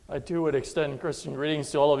I too would extend Christian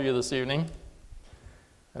greetings to all of you this evening.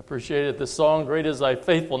 I appreciated the song, Great is Thy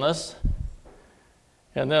Faithfulness.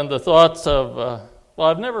 And then the thoughts of,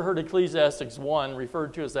 I've never heard Ecclesiastes 1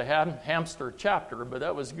 referred to as the hamster chapter, but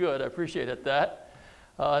that was good. I appreciated that.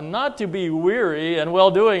 Not to be weary and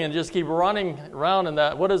well-doing and just keep running around in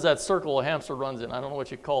that, what is that circle a hamster runs in? I don't know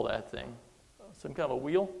what you call that thing. Some kind of a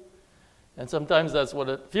wheel? And sometimes that's what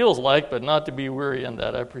it feels like, but not to be weary in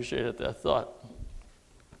that. I appreciated that thought.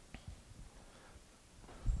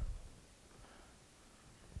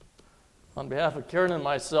 On behalf of Karen and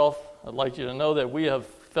myself, I'd like you to know that we have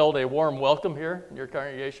felt a warm welcome here in your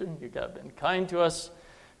congregation. You have been kind to us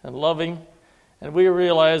and loving, and we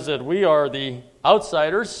realize that we are the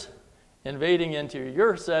outsiders invading into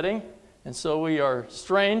your setting, and so we are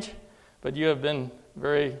strange, but you have been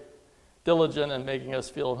very diligent in making us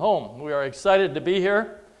feel at home. We are excited to be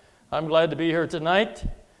here. I'm glad to be here tonight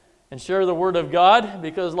and share the Word of God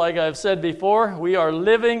because, like I've said before, we are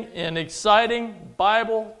living in exciting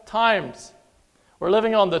Bible times. We're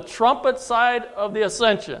living on the trumpet side of the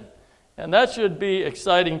ascension, and that should be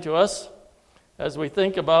exciting to us as we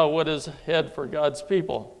think about what is ahead for God's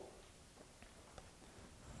people.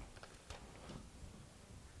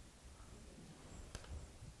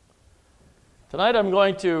 Tonight I'm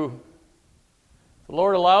going to, if the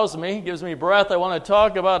Lord allows me, gives me breath, I want to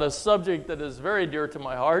talk about a subject that is very dear to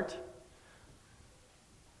my heart.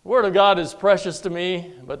 The Word of God is precious to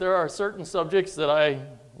me, but there are certain subjects that I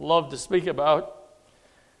love to speak about.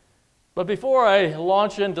 But before I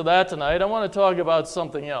launch into that tonight, I want to talk about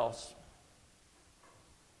something else.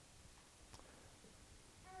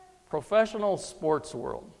 Professional sports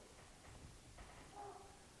world.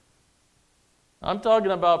 I'm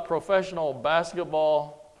talking about professional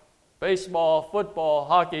basketball, baseball, football,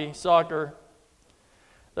 hockey, soccer.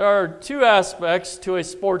 There are two aspects to a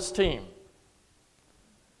sports team.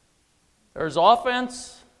 There's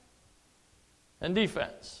offense and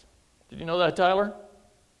defense. Did you know that, Tyler?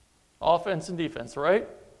 Offense and defense, right?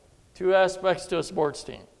 Two aspects to a sports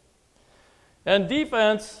team. And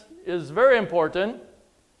defense is very important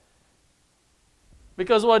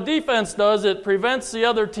because what defense does, it prevents the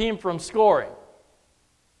other team from scoring.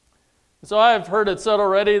 So I've heard it said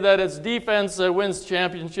already that it's defense that wins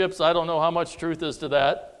championships. I don't know how much truth is to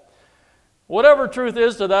that. Whatever truth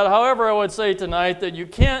is to that, however, I would say tonight that you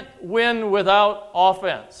can't win without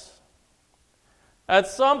offense. At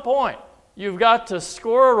some point, you've got to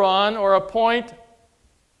score a run or a point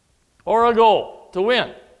or a goal to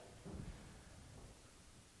win.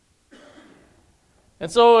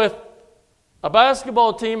 And so if a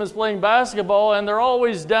basketball team is playing basketball and they're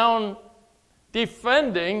always down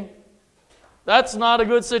defending, that's not a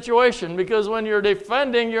good situation because when you're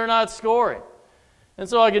defending, you're not scoring. And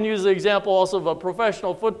so I can use the example also of a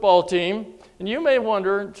professional football team. And you may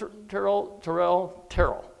wonder, Terrell,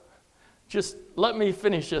 just let me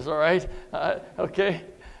finish this, all right? Okay?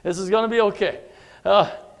 This is going to be okay.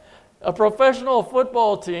 A professional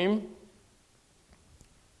football team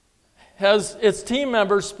has its team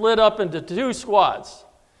members split up into two squads.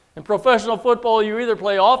 In professional football, you either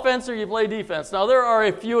play offense or you play defense. Now, there are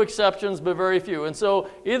a few exceptions, but very few. And so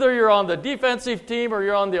either you're on the defensive team or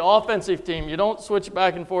you're on the offensive team. You don't switch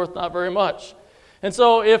back and forth, not very much. And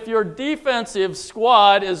so if your defensive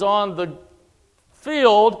squad is on the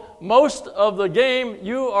field most of the game,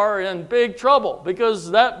 you are in big trouble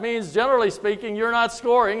because that means, generally speaking, you're not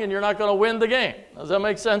scoring and you're not going to win the game. Does that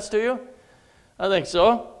make sense to you? I think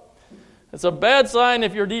so. It's a bad sign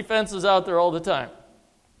if your defense is out there all the time.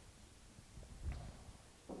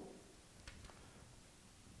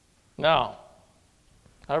 Now,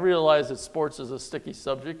 I realize that sports is a sticky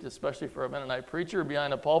subject, especially for a Mennonite preacher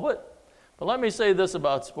behind a pulpit. But let me say this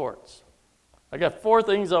about sports. I got 4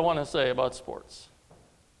 things I want to say about sports.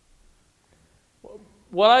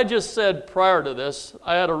 What I just said prior to this,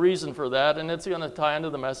 I had a reason for that, and it's going to tie into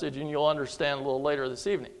the message, and you'll understand a little later this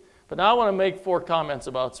evening. But now I want to make 4 comments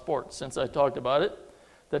about sports, since I talked about it.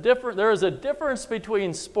 There is a difference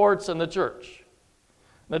between sports and the church.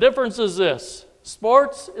 The difference is this.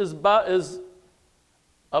 Sports is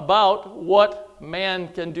about what man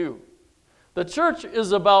can do. The church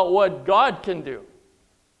is about what God can do.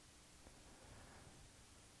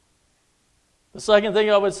 The second thing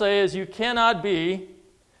I would say is you cannot be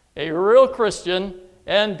a real Christian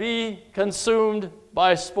and be consumed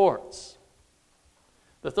by sports.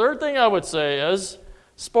 The third thing I would say is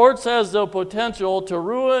sports has the potential to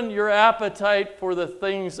ruin your appetite for the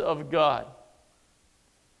things of God.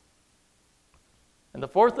 And the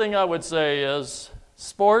fourth thing I would say is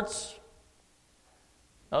sports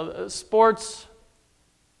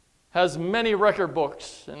has many record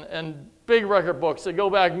books and big record books that go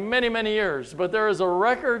back many, many years. But there is a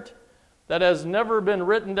record that has never been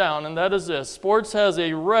written down, and that is this. Sports has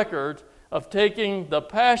a record of taking the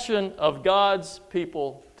passion of God's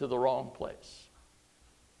people to the wrong place.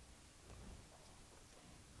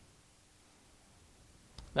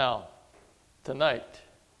 Now, tonight,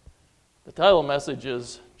 the title message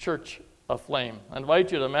is Church Aflame. I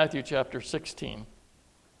invite you to Matthew chapter 16.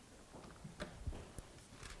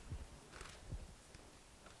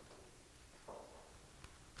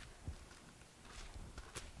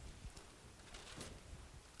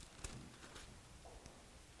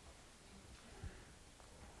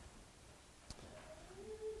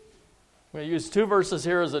 I'm going to use two verses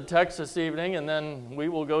here as a text this evening, and then we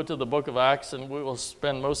will go to the book of Acts, and we will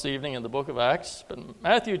spend most of the evening in the book of Acts. But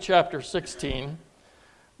Matthew chapter 16,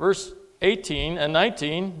 verse 18 and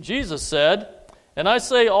 19, Jesus said, "And I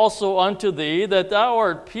say also unto thee that thou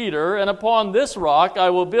art Peter, and upon this rock I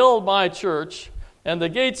will build my church, and the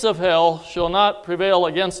gates of hell shall not prevail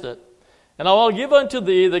against it. And I will give unto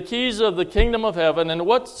thee the keys of the kingdom of heaven, and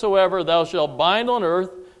whatsoever thou shalt bind on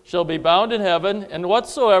earth shall be bound in heaven, and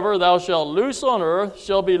whatsoever thou shalt loose on earth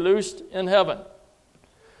shall be loosed in heaven."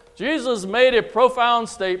 Jesus made a profound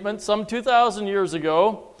statement some 2,000 years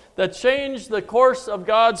ago that changed the course of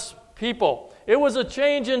God's people. It was a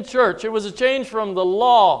change in church. It was a change from the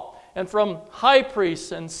law and from high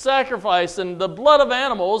priests and sacrifice and the blood of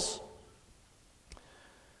animals.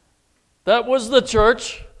 That was the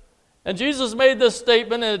church. And Jesus made this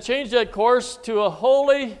statement, and it changed that course to a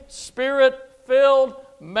Holy Spirit-filled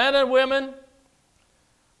men and women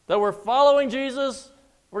that were following Jesus.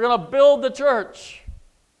 We're going to build the church.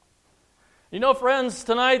 You know, friends,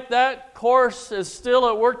 tonight that course is still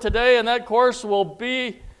at work today, and that course will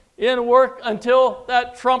be in work until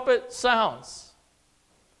that trumpet sounds.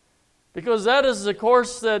 Because that is the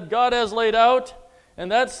course that God has laid out,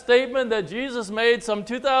 and that statement that Jesus made some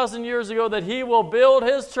 2,000 years ago that he will build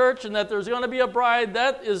his church and that there's going to be a bride,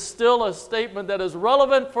 that is still a statement that is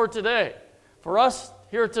relevant for today, for us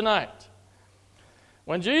here tonight.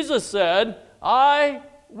 When Jesus said, "I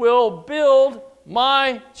will build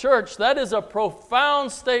my church," that is a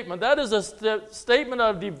profound statement. That is a statement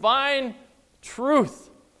of divine truth.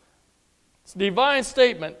 It's a divine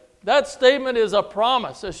statement. That statement is a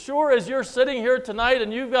promise. As sure as you're sitting here tonight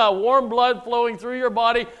and you've got warm blood flowing through your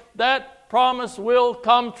body, that promise will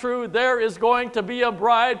come true. There is going to be a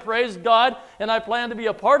bride, praise God, and I plan to be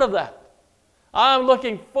a part of that. I'm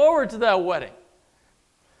looking forward to that wedding.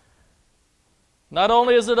 Not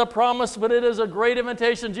only is it a promise, but it is a great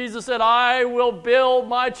invitation. Jesus said, "I will build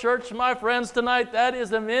my church," my friends, tonight. That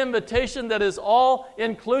is an invitation that is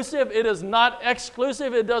all-inclusive. It is not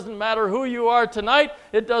exclusive. It doesn't matter who you are tonight.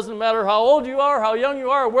 It doesn't matter how old you are, how young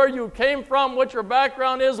you are, where you came from, what your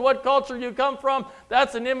background is, what culture you come from.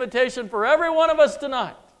 That's an invitation for every one of us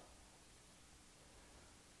tonight.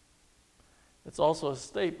 It's also a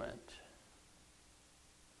statement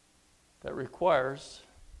that requires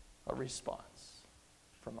a response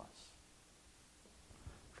from us,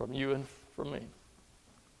 from you and from me.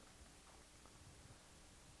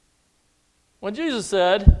 When Jesus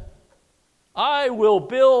said, "I will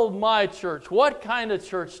build my church," what kind of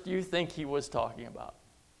church do you think he was talking about?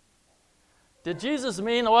 Did Jesus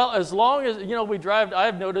mean, well, as long as,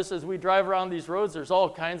 I've noticed as we drive around these roads, there's all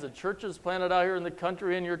kinds of churches planted out here in the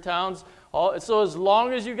country, in your towns. So as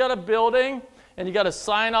long as you got a building, and you got a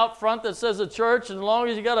sign out front that says a church, and as long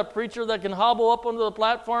as you got a preacher that can hobble up onto the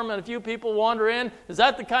platform and a few people wander in, is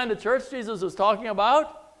that the kind of church Jesus was talking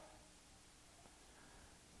about?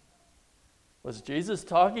 Was Jesus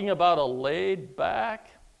talking about a laid-back,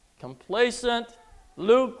 complacent,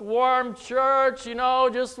 lukewarm church,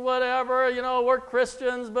 just whatever, we're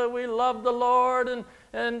Christians, but we love the Lord,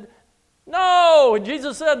 and no!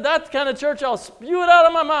 Jesus said, "That kind of church, I'll spew it out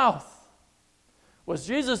of my mouth." Was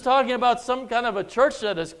Jesus talking about some kind of a church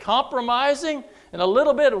that is compromising and a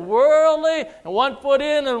little bit worldly and 1 foot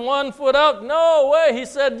in and 1 foot out? No way. He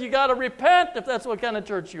said you got to repent if that's what kind of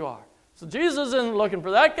church you are. So Jesus isn't looking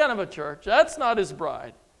for that kind of a church. That's not his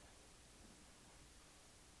bride.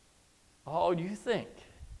 Oh, you think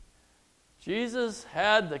Jesus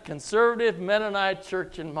had the conservative Mennonite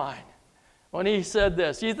church in mind when he said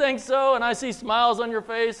this? You think so? And I see smiles on your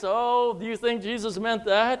face. Oh, do you think Jesus meant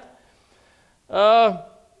that?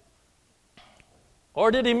 Or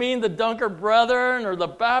did he mean the Dunker Brethren or the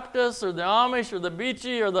Baptists or the Amish or the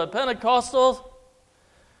Beachy or the Pentecostals?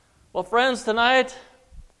 Well, friends, tonight,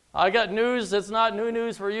 I got news. It's not new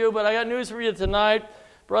news for you, but I got news for you tonight.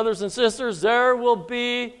 Brothers and sisters, there will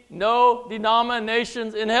be no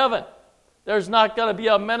denominations in heaven. There's not going to be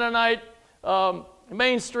a Mennonite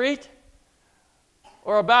Main Street.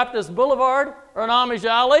 or a Baptist boulevard or an Amish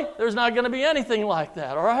alley. There's not going to be anything like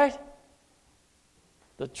that, all right?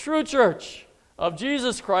 The true church of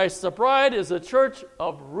Jesus Christ, the bride, is a church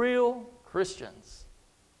of real Christians.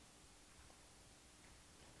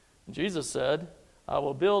 Jesus said, I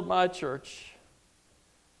will build my church.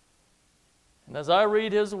 And as I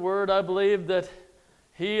read his word, I believe that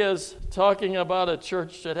he is talking about a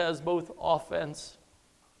church that has both offense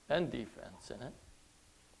and defense in it.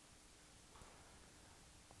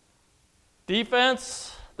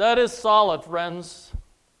 Defense, that is solid, friends.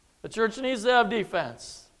 The church needs to have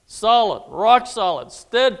defense. Solid, rock solid,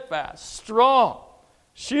 steadfast, strong,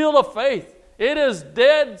 shield of faith. It is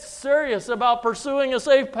dead serious about pursuing a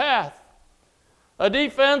safe path. A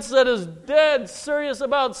defense that is dead serious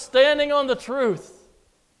about standing on the truth.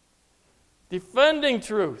 Defending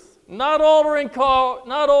truth. Not altering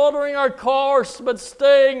our course, but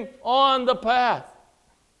staying on the path.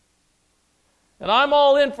 And I'm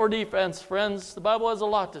all in for defense, friends. The Bible has a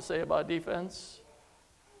lot to say about defense.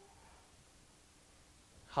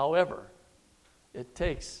 However, it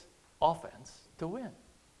takes offense to win.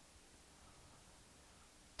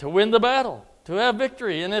 To win the battle, to have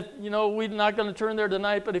victory. And if, we're not going to turn there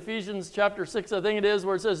tonight, but Ephesians chapter 6, I think it is,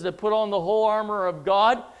 where it says to put on the whole armor of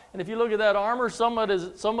God. And if you look at that armor, some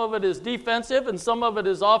of it is defensive and some of it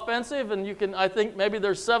is offensive. And I think maybe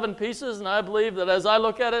there's 7 pieces, and I believe that as I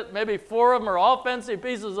look at it, maybe 4 of them are offensive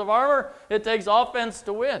pieces of armor. It takes offense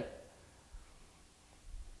to win.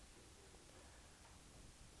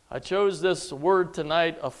 I chose this word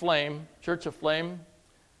tonight, aflame, church aflame,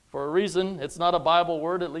 for a reason. It's not a Bible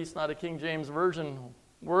word, at least not a King James Version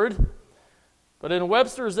word. But in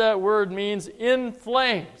Webster's, that word means in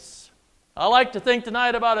flames. I like to think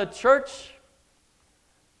tonight about a church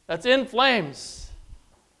that's in flames.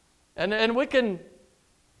 And we can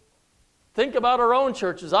think about our own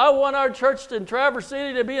churches. I want our church in Traverse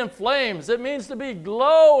City to be in flames. It means to be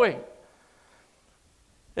glowing.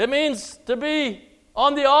 It means to be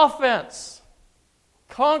on the offense,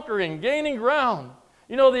 conquering, gaining ground.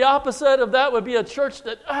 The opposite of that would be a church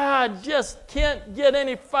that just can't get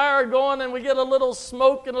any fire going, and we get a little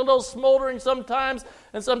smoke and a little smoldering sometimes,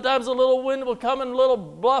 and sometimes a little wind will come and a little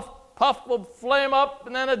puff will flame up,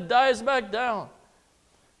 and then it dies back down.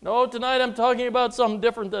 No, tonight I'm talking about something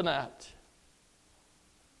different than that.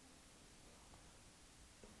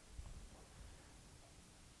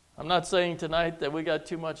 I'm not saying tonight that we got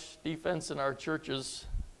too much defense in our churches.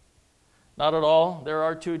 Not at all. There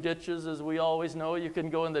are 2 ditches, as we always know. You can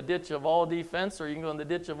go in the ditch of all defense or you can go in the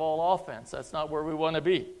ditch of all offense. That's not where we want to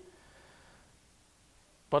be.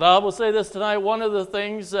 But I will say this tonight. One of the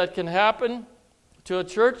things that can happen to a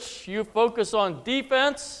church, you focus on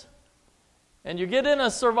defense and you get in a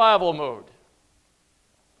survival mode.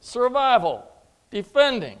 Survival.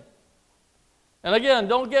 Defending. And again,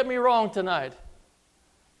 don't get me wrong tonight.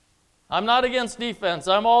 I'm not against defense.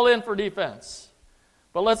 I'm all in for defense.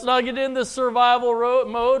 But let's not get in this survival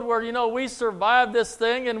mode where, we survived this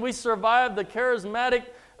thing and we survived the charismatic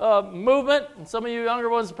movement. And some of you younger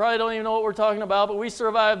ones probably don't even know what we're talking about, but we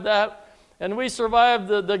survived that. And we survived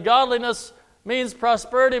the godliness means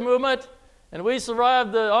prosperity movement. And we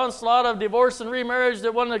survived the onslaught of divorce and remarriage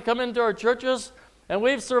that wanted to come into our churches. And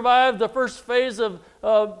we've survived the first phase of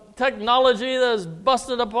technology that has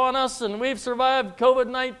busted upon us. And we've survived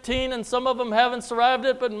COVID-19, and some of them haven't survived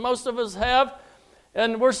it, but most of us have.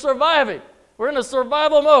 And we're surviving. We're in a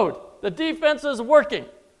survival mode. The defense is working.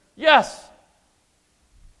 Yes.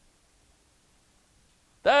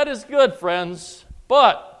 That is good, friends.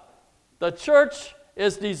 But the church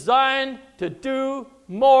is designed to do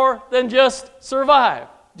more than just survive.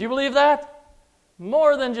 Do you believe that?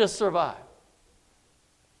 More than just survive.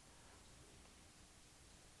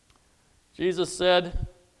 Jesus said,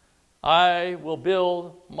 I will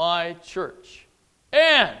build my church,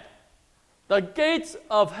 and the gates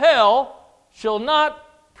of hell shall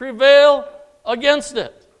not prevail against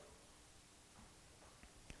it.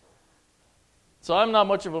 So I'm not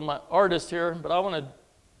much of an artist here, but I want to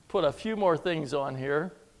put a few more things on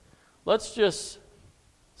here. Let's just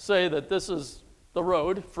say that this is the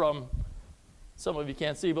road from, some of you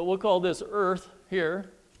can't see, but we'll call this earth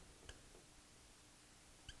here.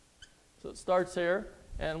 So it starts here,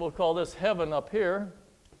 and we'll call this heaven up here.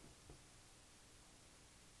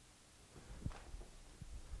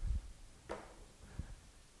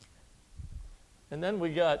 And then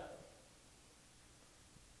we got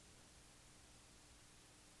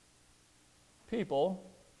people,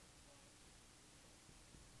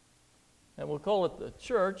 and we'll call it the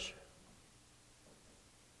church,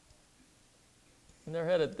 and they're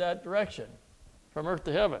headed that direction, from earth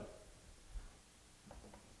to heaven.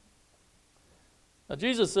 Now,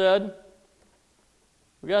 Jesus said,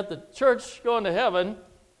 we got the church going to heaven,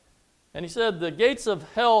 and he said, the gates of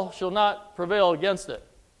hell shall not prevail against it.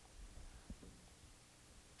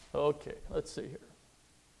 Okay, let's see here.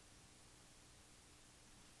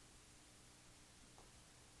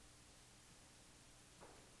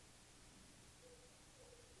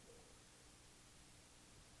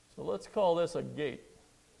 So let's call this a gate.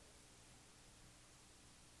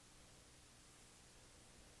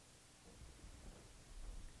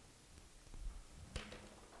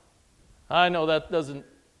 I know that doesn't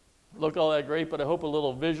look all that great, but I hope a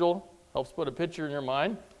little visual helps put a picture in your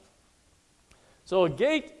mind. So a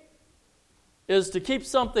gate is to keep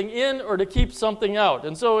something in or to keep something out.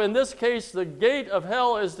 And so in this case, the gate of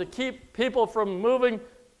hell is to keep people from moving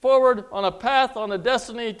forward on a path, on a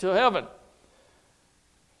destiny to heaven.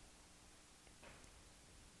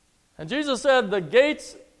 And Jesus said the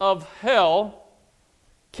gates of hell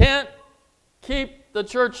can't keep the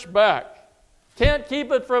church back. Can't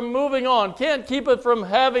keep it from moving on. Can't keep it from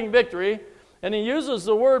having victory. And he uses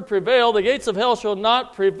the word prevail. The gates of hell shall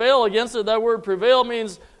not prevail against it. That word prevail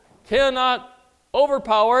means cannot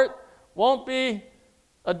overpower it, won't be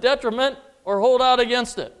a detriment or hold out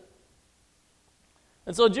against it.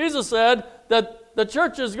 And so Jesus said that the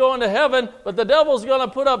church is going to heaven, but the devil's going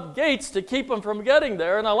to put up gates to keep them from getting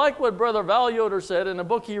there. And I like what Brother Val Yoder said in a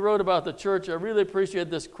book he wrote about the church. I really appreciate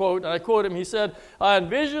this quote, and I quote him. He said, I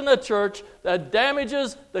envision a church that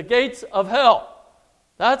damages the gates of hell.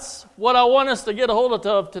 That's what I want us to get a hold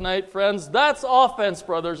of tonight, friends. That's offense,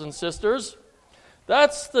 brothers and sisters.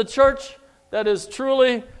 That's the church that is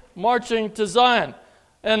truly marching to Zion.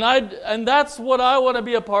 And that's what I want to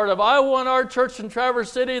be a part of. I want our church in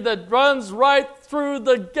Traverse City that runs right through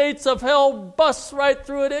the gates of hell, busts right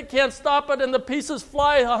through it. It can't stop it, and the pieces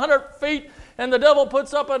fly 100 feet, and the devil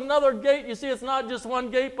puts up another gate. You see, it's not just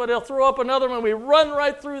one gate, but he'll throw up another one. We run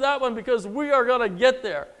right through that one because we are going to get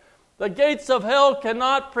there. The gates of hell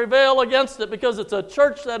cannot prevail against it because it's a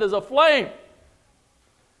church that is aflame.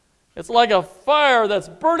 It's like a fire that's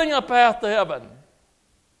burning a path to heaven.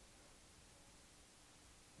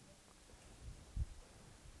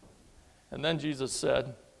 And then Jesus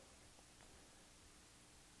said,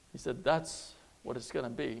 he said, that's what it's going to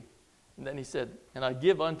be. And then he said, and I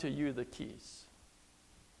give unto you the keys.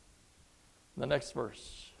 The next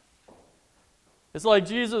verse. It's like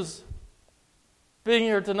Jesus being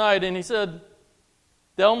here tonight, and he said,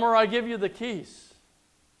 Delmer, I give you the keys.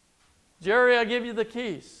 Jerry, I give you the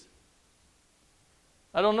keys.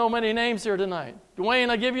 I don't know many names here tonight. Dwayne,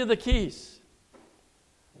 I give you the keys.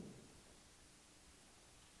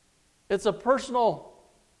 It's a personal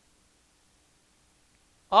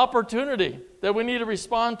opportunity that we need to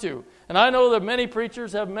respond to. And I know that many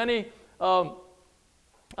preachers have many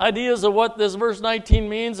ideas of what this verse 19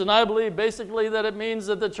 means, and I believe basically that it means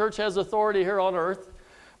that the church has authority here on earth.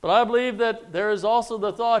 But I believe that there is also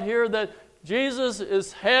the thought here that Jesus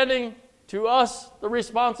is handing to us the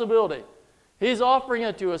responsibility. He's offering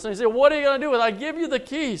it to us. And he said, what are you going to do with it? I give you the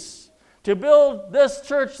keys to build this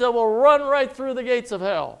church that will run right through the gates of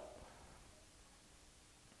hell.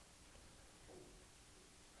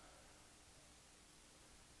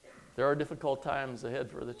 There are difficult times ahead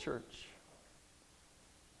for the church.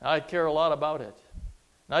 I care a lot about it.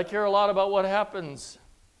 And I care a lot about what happens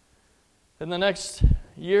in the next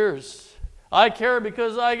years. I care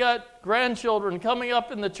because I got grandchildren coming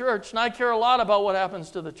up in the church, and I care a lot about what happens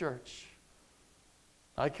to the church.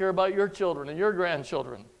 I care about your children and your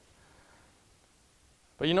grandchildren.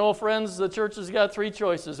 But you know, friends, the church has got three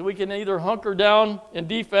choices. We can either hunker down in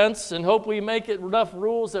defense and hope we make it enough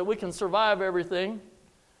rules that we can survive everything.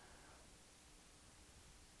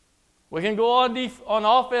 We can go on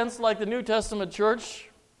offense like the New Testament church,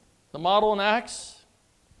 the model in Acts,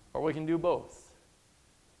 or we can do both.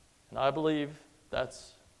 And I believe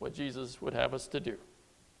that's what Jesus would have us to do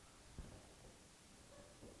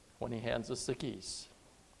when he hands us the keys.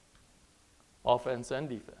 Offense and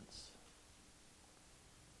defense.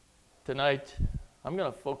 Tonight, I'm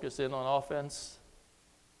going to focus in on offense.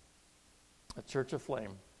 A church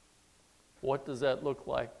aflame. What does that look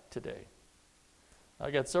like today? I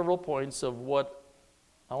got several points of what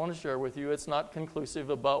I want to share with you. It's not conclusive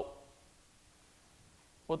about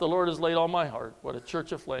what the Lord has laid on my heart, what a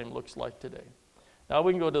church aflame looks like today. Now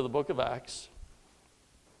we can go to the book of Acts.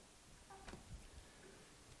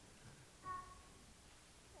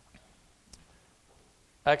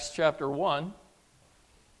 Acts chapter 1.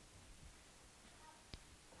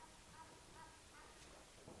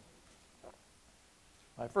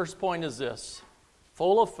 My first point is this: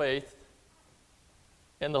 full of faith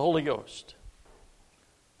in the Holy Ghost.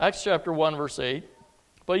 Acts chapter 1, verse 8.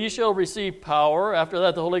 But you shall receive power. After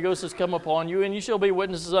that the Holy Ghost has come upon you, and you shall be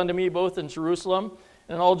witnesses unto me both in Jerusalem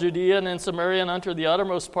and in all Judea and in Samaria and unto the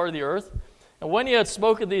uttermost part of the earth. And when he had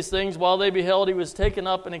spoken these things, while they beheld, he was taken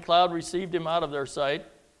up, and a cloud received him out of their sight.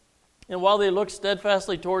 And while they looked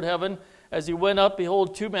steadfastly toward heaven, as he went up,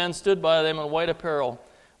 behold, 2 men stood by them in white apparel,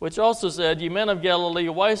 which also said, Ye men of Galilee,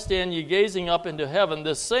 why stand ye gazing up into heaven?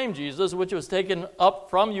 This same Jesus, which was taken up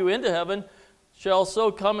from you into heaven, shall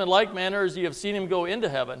so come in like manner as ye have seen him go into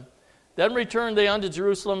heaven. Then returned they unto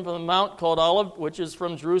Jerusalem from the mount called Olive, which is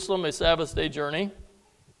from Jerusalem a Sabbath day journey.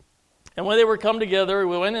 And when they were come together,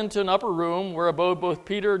 we went into an upper room, where abode both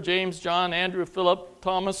Peter, James, John, Andrew, Philip,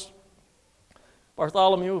 Thomas,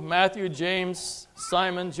 Bartholomew, Matthew, James,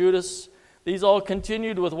 Simon, Judas. These all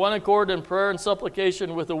continued with one accord in prayer and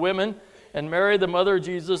supplication with the women, and Mary, the mother of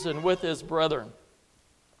Jesus, and with his brethren.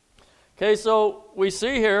 Okay, so we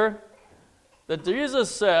see here that Jesus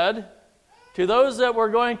said to those that were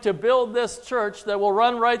going to build this church that will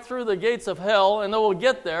run right through the gates of hell, and they will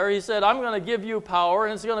get there, he said, I'm going to give you power,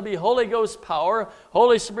 and it's going to be Holy Ghost power,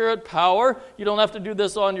 Holy Spirit power. You don't have to do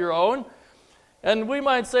this on your own. And we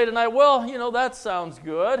might say tonight, well, that sounds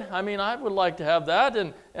good. I mean, I would like to have that,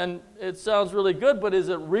 and it sounds really good, but is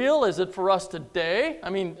it real? Is it for us today? I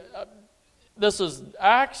mean, this is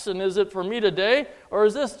Acts, and is it for me today? Or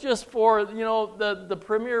is this just for, the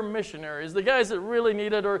premier missionaries, the guys that really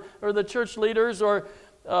need it, or the church leaders, or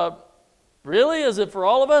really, is it for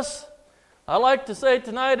all of us? I like to say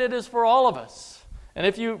tonight it is for all of us. And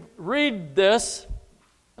if you read this,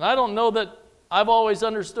 and I don't know that I've always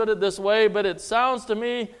understood it this way, but it sounds to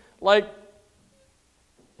me like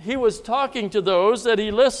he was talking to those that he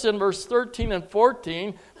lists in verse 13 and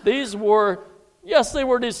 14. These were, yes, they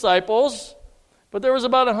were disciples, but there was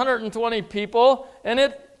about 120 people, and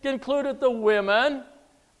it included the women,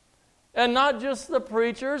 and not just the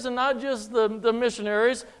preachers, and not just the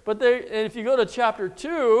missionaries, but and if you go to chapter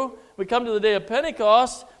 2, we come to the day of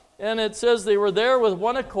Pentecost, and it says they were there with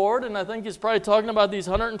one accord, and I think he's probably talking about these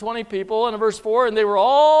 120 people. And in verse 4, and they were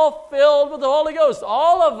all filled with the Holy Ghost,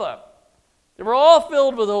 all of them. They were all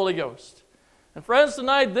filled with the Holy Ghost. And friends,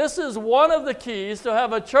 tonight, this is one of the keys to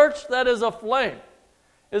have a church that is aflame,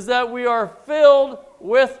 is that we are filled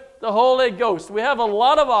with the Holy Ghost. We have a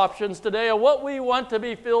lot of options today of what we want to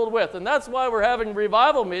be filled with, and that's why we're having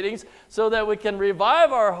revival meetings, so that we can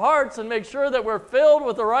revive our hearts and make sure that we're filled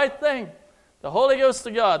with the right thing. The Holy Ghost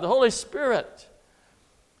of God, the Holy Spirit.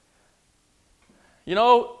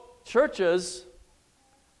 Churches,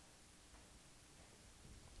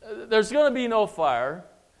 there's going to be no fire.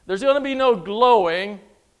 There's going to be no glowing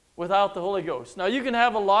without the Holy Ghost. Now, you can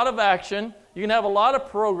have a lot of action. You can have a lot of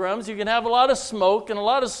programs. You can have a lot of smoke and a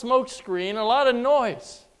lot of smoke screen and a lot of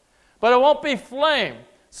noise. But it won't be flame,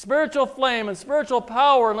 spiritual flame and spiritual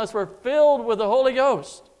power unless we're filled with the Holy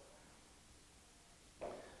Ghost.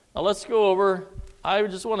 Now let's go over, I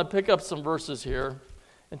just want to pick up some verses here.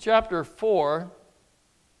 In chapter 4,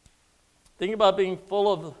 think about being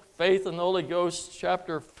full of faith in the Holy Ghost,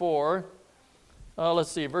 chapter 4.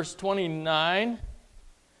 Let's see, verse 29.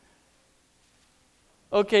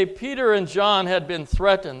 Okay, Peter and John had been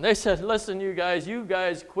threatened. They said, listen, you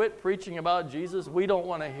guys quit preaching about Jesus. We don't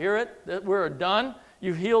want to hear it. We're done.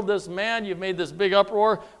 You've healed this man. You've made this big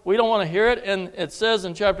uproar. We don't want to hear it. And it says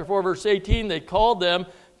in chapter 4, verse 18, they called them,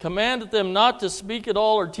 commanded them not to speak at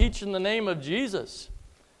all or teach in the name of Jesus.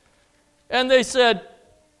 And they said,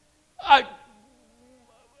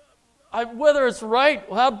 whether it's right,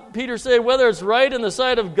 how Peter say, whether it's right in the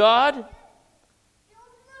sight of God,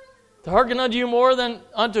 to hearken unto you more than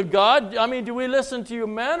unto God. I mean, do we listen to you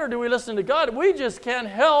men or do we listen to God? We just can't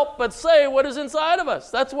help but say what is inside of us.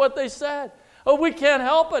 That's what they said. Oh, we can't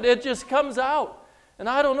help it. It just comes out. And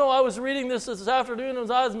I don't know, I was reading this afternoon as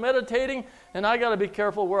I was meditating, and I got to be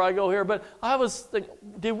careful where I go here, but I was thinking,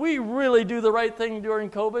 did we really do the right thing during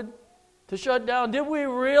COVID to shut down? Did we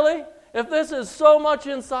really? If this is so much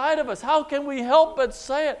inside of us, how can we help but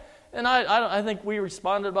say it? And I think we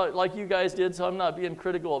responded about like you guys did, so I'm not being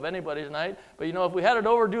critical of anybody tonight. But if we had it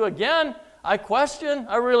overdue again, I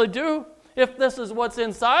really do. If this is what's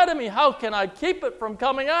inside of me, how can I keep it from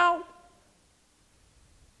coming out?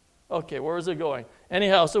 Okay, where is it going?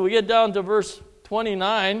 Anyhow, so we get down to verse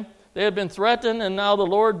 29. They had been threatened, and now the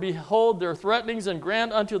Lord, behold their threatenings, and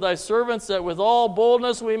grant unto thy servants that with all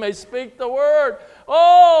boldness we may speak the word.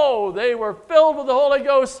 Oh, they were filled with the Holy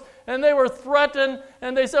Ghost, and they were threatened,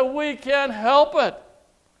 and they said, we can't help it.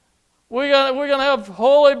 We're going to have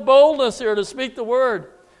holy boldness here to speak the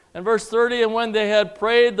word. And verse 30, and when they had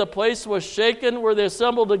prayed, the place was shaken where they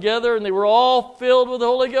assembled together, and they were all filled with the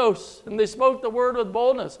Holy Ghost, and they spoke the word with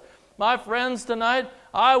boldness. my friends tonight,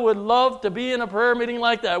 I would love to be in a prayer meeting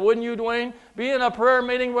like that. Wouldn't you, Dwayne? Be in a prayer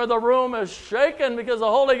meeting where the room is shaking because the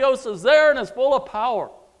Holy Ghost is there and is full of power.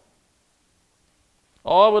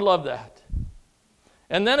 Oh, I would love that.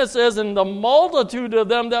 And then it says, in the multitude of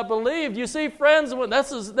them that believed. You see, friends,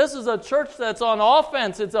 this is a church that's on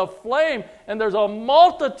offense. It's a flame, and there's a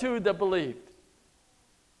multitude that believed.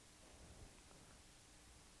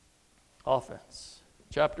 Offense.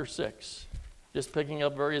 Chapter 6. Just picking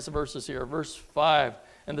up various verses here. Verse 5.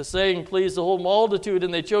 And the saying pleased the whole multitude,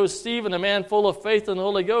 and they chose Stephen, a man full of faith in the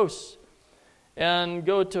Holy Ghost. And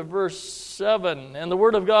go to verse 7. And the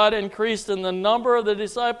word of God increased, and the number of the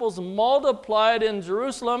disciples multiplied in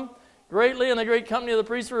Jerusalem greatly, and the great company of the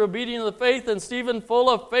priests were obedient to the faith, and Stephen full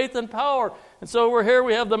of faith and power. And so we're here,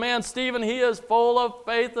 we have the man Stephen. He is full of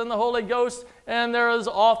faith in the Holy Ghost, and there is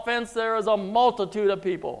offense. There is a multitude of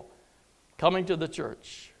people coming to the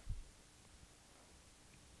church.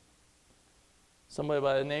 Somebody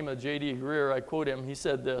by the name of J.D. Greer, I quote him, he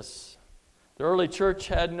said this: the early church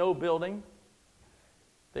had no building.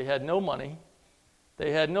 They had no money.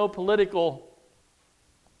 They had no political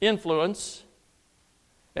influence.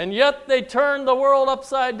 And yet they turned the world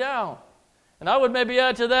upside down. And I would maybe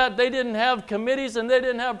add to that, they didn't have committees and they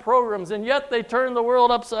didn't have programs, and yet they turned the world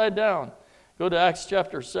upside down. Go to Acts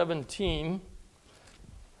chapter 17.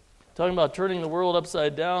 Talking about turning the world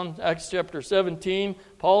upside down. Acts chapter 17.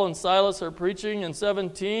 Paul and Silas are preaching in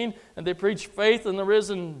 17, and they preach faith in the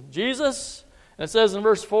risen Jesus. And it says in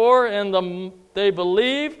verse 4, and they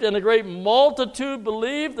believed, and a great multitude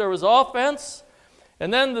believed. There was offense.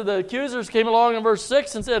 And then the accusers came along in verse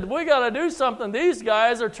 6 and said, we got to do something. These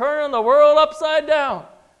guys are turning the world upside down.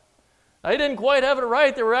 They didn't quite have it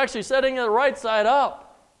right. They were actually setting it the right side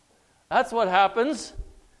up. That's what happens.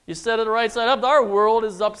 You set it the right side up. Our world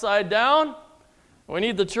is upside down. We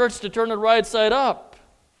need the church to turn it right side up.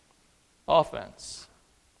 Offense.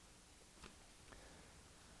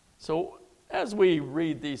 So, as we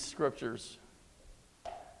read these scriptures,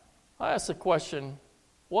 I ask the question,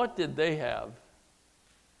 what did they have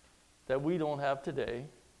that we don't have today,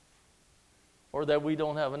 or that we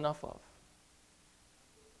don't have enough of?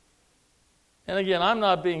 And again, I'm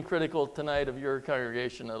not being critical tonight of your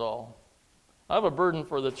congregation at all. I have a burden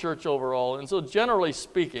for the church overall. And so generally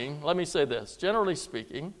speaking, let me say this, generally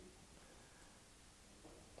speaking,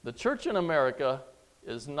 the church in America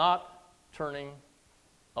is not turning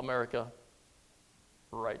America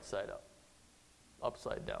right side up.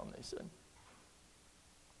 Upside down, they said.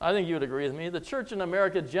 I think you would agree with me. The church in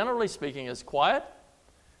America, generally speaking, is quiet.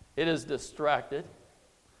 It is distracted.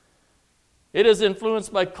 It is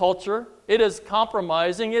influenced by culture. It is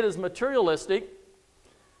compromising. It is materialistic.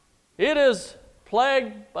 It is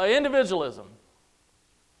plagued by individualism.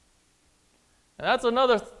 And that's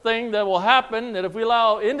another thing that will happen, that if we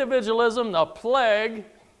allow individualism to plague,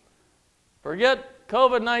 forget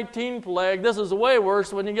COVID-19 plague, this is way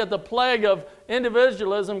worse. When you get the plague of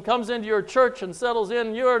individualism comes into your church and settles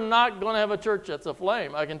in, you are not going to have a church that's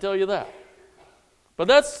aflame, I can tell you that. But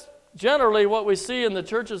that's generally what we see in the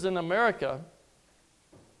churches in America.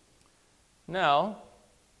 Now,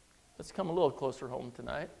 let's come a little closer home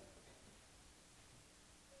tonight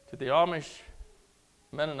to the Amish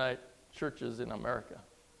Mennonite churches in America.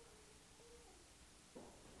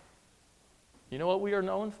 You know what we are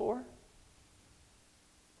known for?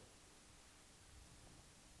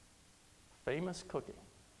 Famous cooking.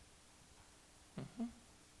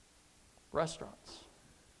 Restaurants.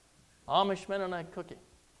 Amish Mennonite cooking.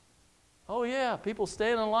 Oh yeah, people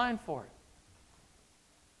stand in line for it.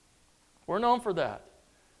 We're known for that.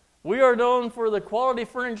 We are known for the quality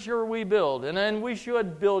furniture we build, and we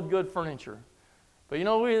should build good furniture. But you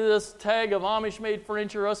know, this tag of Amish-made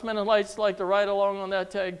furniture, us Mennonites like to ride along on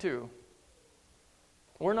that tag too.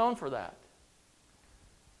 We're known for that.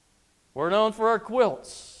 We're known for our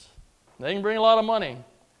quilts. They can bring a lot of money.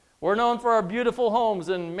 We're known for our beautiful homes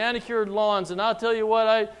and manicured lawns. And I'll tell you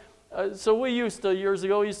what, so we used to, years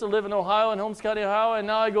ago, live in Ohio, in Holmes County, Ohio, and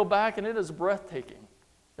now I go back and it is breathtaking.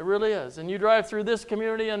 It really is. And you drive through this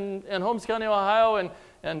community in Holmes County, Ohio,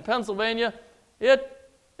 and Pennsylvania, it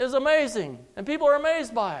is amazing. And people are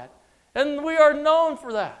amazed by it. And we are known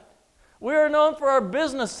for that. We are known for our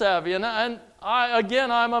business savvy. And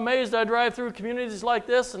I'm amazed. I drive through communities like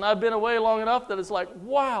this, and I've been away long enough that it's like,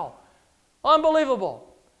 wow.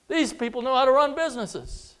 Unbelievable. These people know how to run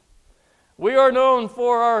businesses. We are known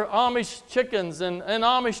for our Amish chickens and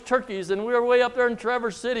Amish turkeys, and we are way up there in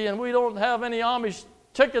Traverse City, and we don't have any Amish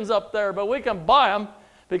chickens up there, but we can buy them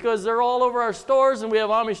because they're all over our stores, and we have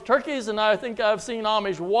Amish turkeys, and I think I've seen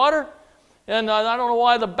Amish water, and I don't know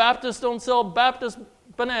why the Baptists don't sell Baptist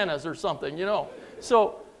bananas or something, you know.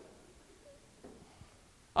 So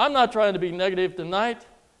I'm not trying to be negative tonight,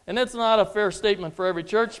 and it's not a fair statement for every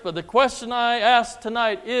church, but the question I ask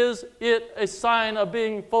tonight, is it a sign of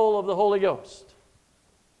being full of the Holy Ghost?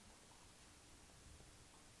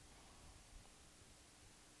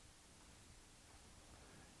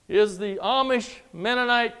 Is the Amish,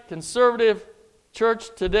 Mennonite, conservative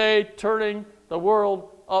church today turning the world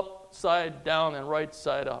upside down and right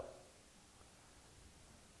side up?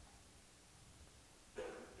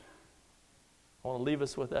 I want to leave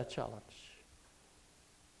us with that challenge.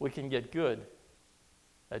 We can get good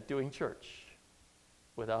at doing church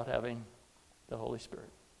without having the Holy Spirit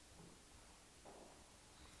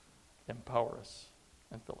empower us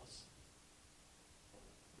and fill us.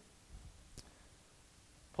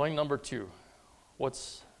 Point number 2.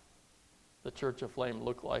 What's the Church of Flame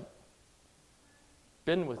look like?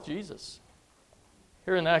 Been with Jesus.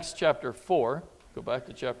 Here in Acts chapter 4, go back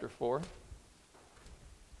to chapter 4.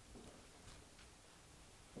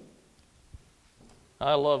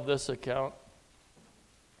 I love this account.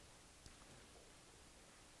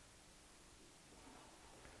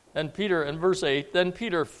 And Peter, in verse 8, then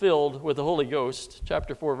Peter, filled with the Holy Ghost,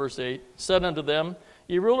 chapter 4, verse 8, said unto them,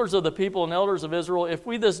 Ye rulers of the people and elders of Israel, if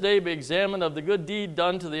we this day be examined of the good deed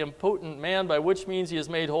done to the impotent man by which means he is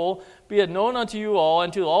made whole, be it known unto you all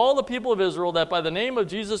and to all the people of Israel that by the name of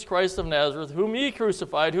Jesus Christ of Nazareth, whom ye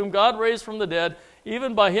crucified, whom God raised from the dead,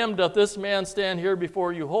 even by him doth this man stand here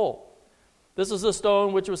before you whole. This is the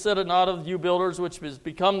stone which was set at naught of you builders, which has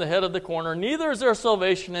become the head of the corner. Neither is there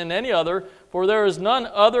salvation in any other, for there is none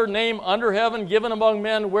other name under heaven given among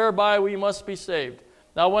men whereby we must be saved.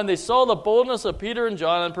 Now when they saw the boldness of Peter and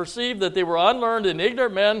John and perceived that they were unlearned and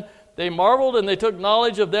ignorant men, they marveled and they took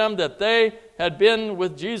knowledge of them that they had been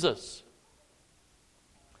with Jesus.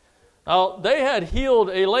 Now they had healed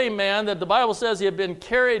a lame man that the Bible says he had been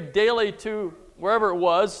carried daily to wherever it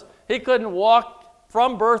was. He couldn't walk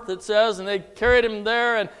from birth, it says, and they carried him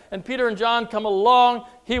there, and Peter and John come along.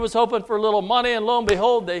 He was hoping for a little money, and lo and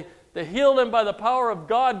behold, they healed him by the power of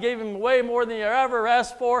God, gave him way more than he ever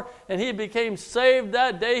asked for, and he became saved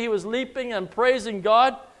that day. He was leaping and praising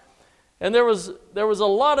God. And there was a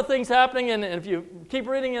lot of things happening, and if you keep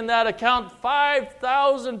reading in that account,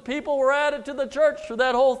 5,000 people were added to the church for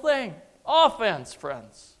that whole thing. Offense,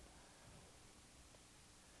 friends.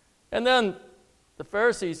 And then the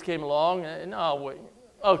Pharisees came along, and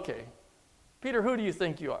okay, Peter, who do you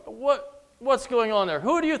think you are? What's going on there?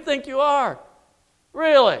 Who do you think you are?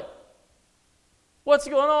 Really? What's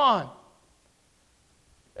going on?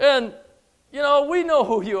 And, we know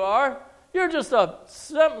who you are. You're just a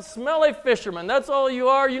smelly fisherman. That's all you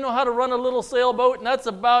are. You know how to run a little sailboat, and that's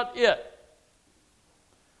about it.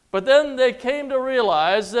 But then they came to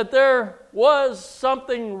realize that there was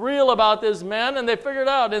something real about this man, and they figured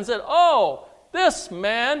out and said, oh, this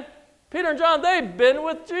man, Peter and John, they've been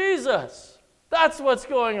with Jesus. That's what's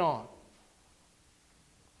going on.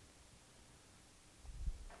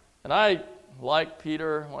 And I like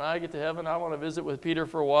Peter. When I get to heaven, I want to visit with Peter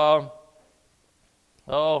for a while.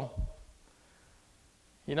 Oh,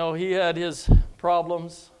 he had his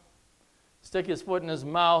problems. Stick his foot in his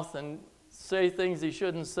mouth and say things he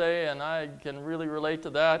shouldn't say, and I can really relate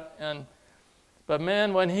to that. But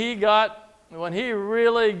man, when he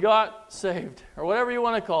really got saved, or whatever you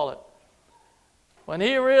want to call it, when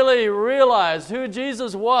he really realized who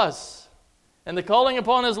Jesus was and the calling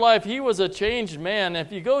upon his life, he was a changed man.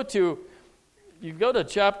 If you go to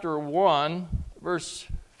chapter 1, verse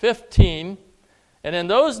 15, and in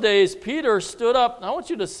those days Peter stood up. I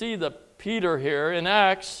want you to see the Peter here in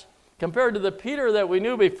Acts compared to the Peter that we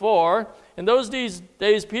knew before. In those days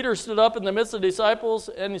Peter stood up in the midst of the disciples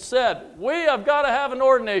and he said, we have got to have an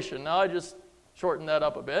ordination. Now I just shortened that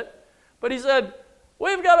up a bit. But he said,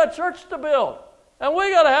 we've got a church to build, and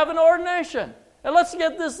we got to have an ordination, and let's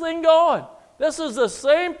get this thing going. This is the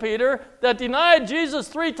same Peter that denied Jesus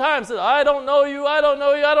 3 times, said, I don't know you, I don't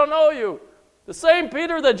know you, I don't know you. The same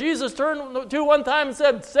Peter that Jesus turned to one time and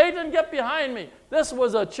said, Satan, get behind me. This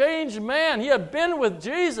was a changed man. He had been with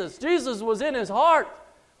Jesus. Jesus was in his heart,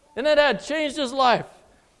 and it had changed his life.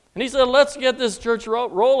 And he said, let's get this church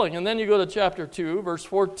rolling. And then you go to chapter 2, verse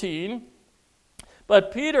 14.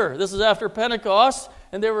 But Peter, this is after Pentecost,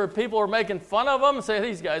 and people were making fun of him and saying,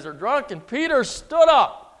 these guys are drunk. And Peter stood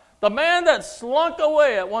up. The man that slunk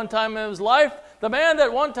away at one time in his life, the man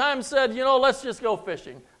that one time said, let's just go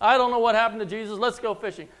fishing. I don't know what happened to Jesus. Let's go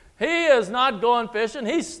fishing. He is not going fishing.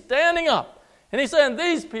 He's standing up. And he's saying,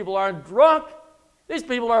 these people aren't drunk. These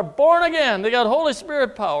people are born again. They got Holy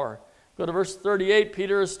Spirit power. Go to verse 38.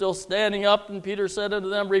 Peter is still standing up, and Peter said unto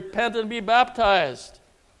them, repent and be baptized.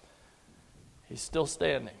 He's still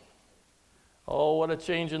standing. Oh, what a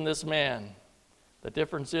change in this man. The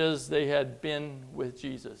difference is they had been with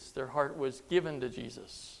Jesus. Their heart was given to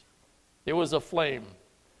Jesus. It was a flame.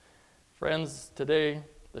 Friends, today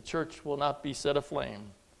the church will not be set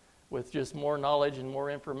aflame with just more knowledge and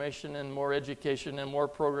more information and more education and more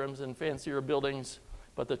programs and fancier buildings,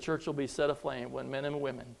 but the church will be set aflame when men and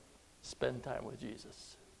women spend time with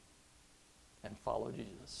Jesus and follow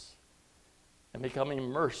Jesus and become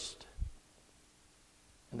immersed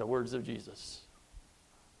in the words of Jesus.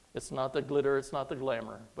 It's not the glitter, it's not the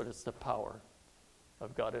glamour, but it's the power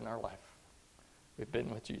of God in our life. We've been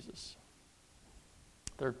with Jesus.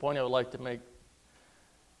 Third point I would like to make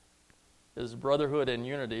is brotherhood and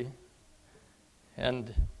unity.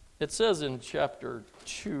 And it says in chapter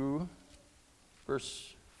 2,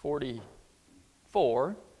 verse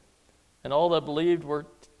 44, and all that believed were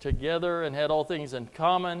together and had all things in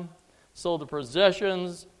common, sold the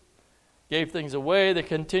possessions, gave things away. They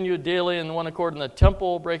continued daily in one accord in the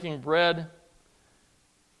temple, breaking bread.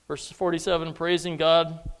 Verse 47, praising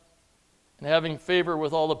God and having favor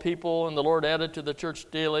with all the people, and the Lord added to the church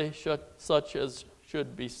daily such as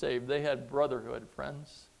should be saved. They had brotherhood,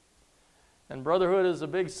 friends. And brotherhood is a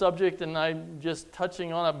big subject, and I'm just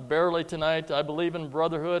touching on it barely tonight. I believe in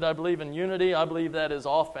brotherhood. I believe in unity. I believe that is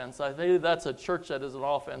offense. I think that's a church that is an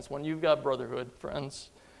offense when you've got brotherhood, friends.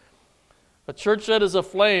 A church that is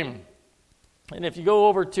aflame. And if you go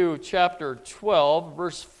over to chapter 12,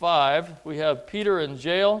 verse 5, we have Peter in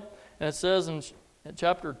jail. And it says in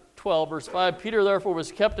chapter 12, verse 5, Peter therefore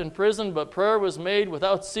was kept in prison, but prayer was made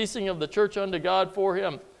without ceasing of the church unto God for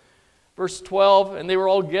him. Verse 12, and they were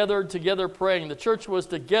all gathered together praying. The church was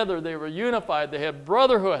together. They were unified. They had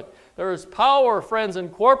brotherhood. There is power, friends, in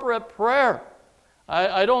corporate prayer.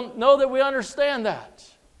 I don't know that we understand that.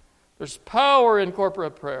 There's power in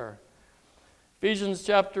corporate prayer. Ephesians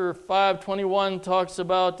chapter 5:21 talks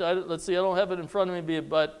about, I don't have it in front of me,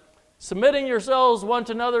 but submitting yourselves one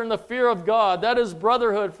to another in the fear of God. That is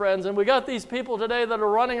brotherhood, friends. And we got these people today that are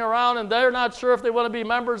running around and they're not sure if they want to be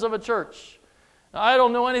members of a church. Now, I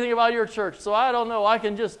don't know anything about your church, so I don't know. I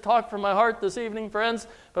can just talk from my heart this evening, friends.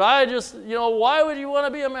 But I just, why would you want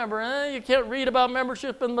to be a member? You can't read about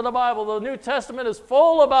membership in the Bible. The New Testament is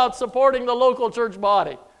full about supporting the local church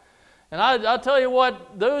body. And I'll tell you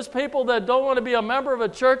what, those people that don't want to be a member of a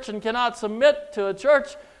church and cannot submit to a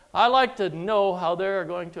church, I like to know how they're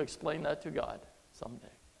going to explain that to God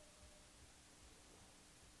someday.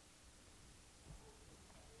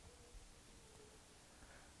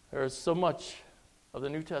 There is so much of the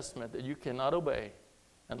New Testament that you cannot obey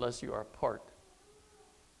unless you are part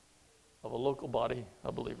of a local body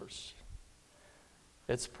of believers.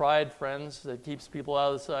 It's pride, friends, that keeps people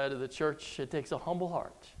outside of the church. It takes a humble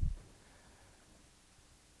heart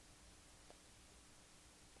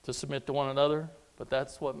to submit to one another, but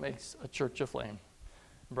that's what makes a church aflame.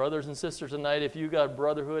 Brothers and sisters tonight, if you got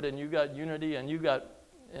brotherhood and you got unity and you got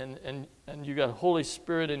and you got Holy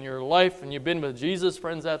Spirit in your life and you've been with Jesus,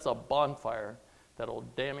 friends, that's a bonfire that'll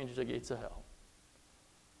damage the gates of hell.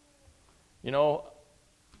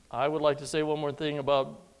 I would like to say one more thing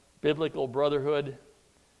about biblical brotherhood.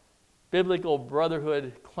 Biblical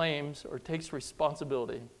brotherhood claims or takes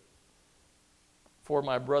responsibility for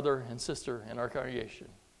my brother and sister in our congregation.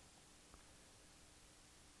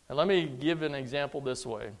 And let me give an example this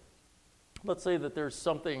way. Let's say that there's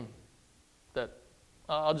something that,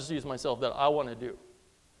 I'll just use myself, that I want to do.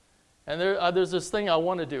 And there's this thing I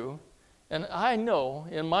want to do. And I know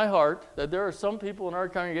in my heart that there are some people in our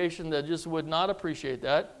congregation that just would not appreciate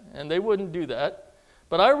that, and they wouldn't do that.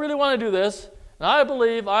 But I really want to do this, and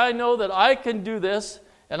I know that I can do this,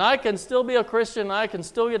 and I can still be a Christian, and I can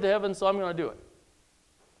still get to heaven, so I'm going to do it.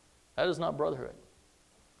 That is not brotherhood.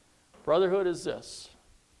 Brotherhood is this.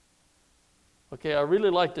 Okay, I really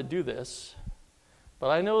like to do this, but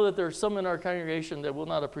I know that there's some in our congregation that will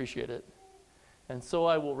not appreciate it, and so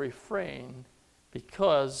I will refrain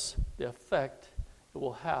because the effect it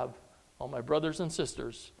will have on my brothers and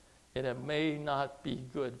sisters, and it may not be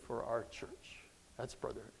good for our church. That's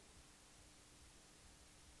brotherhood.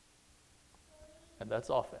 And that's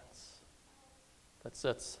offense. That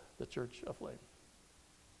sets the church aflame.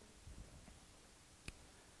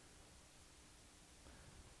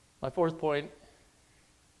 My fourth point,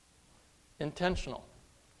 intentional.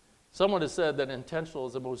 Someone has said that intentional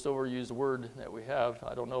is the most overused word that we have.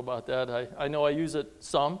 I don't know about that. I know I use it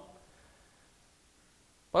some.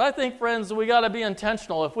 But I think, friends, we got to be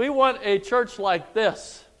intentional. If we want a church like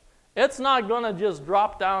this, it's not going to just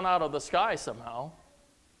drop down out of the sky somehow.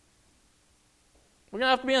 We're going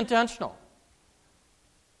to have to be intentional.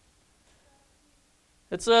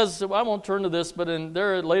 It says, I won't turn to this, but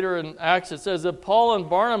later in Acts it says that Paul and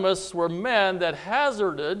Barnabas were men that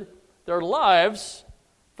hazarded their lives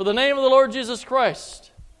for the name of the Lord Jesus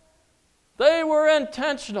Christ. They were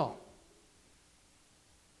intentional.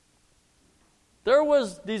 There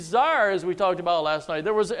was desire, as we talked about last night.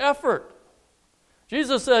 There was effort.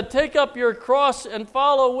 Jesus said, take up your cross and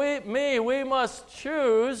follow me. We must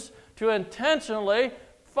choose to intentionally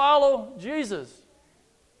follow Jesus.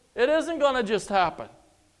 It isn't going to just happen.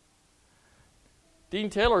 Dean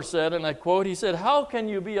Taylor said, and I quote, he said, how can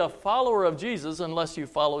you be a follower of Jesus unless you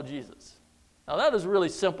follow Jesus? Now that is really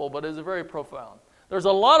simple, but it's very profound. There's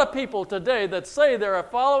a lot of people today that say they're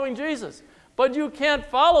following Jesus, but you can't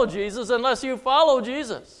follow Jesus unless you follow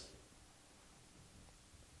Jesus.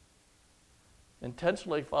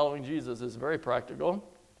 Intentionally following Jesus is very practical.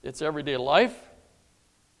 It's everyday life.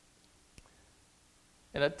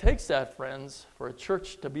 And it takes that, friends, for a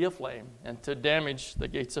church to be aflame and to damage the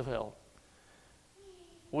gates of hell.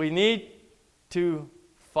 We need to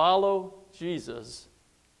follow Jesus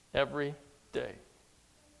every day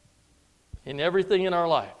in everything in our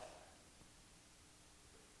life.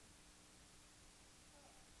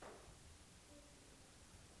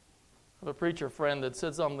 I have a preacher friend that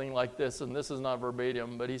said something like this, and this is not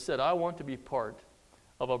verbatim, but he said, I want to be part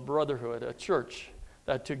of a brotherhood, a church,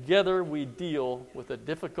 that together we deal with the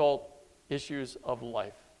difficult issues of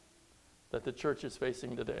life that the church is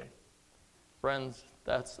facing today. Friends,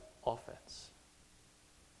 that's offense.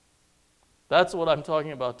 That's what I'm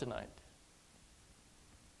talking about tonight.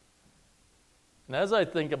 And as I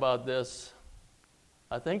think about this,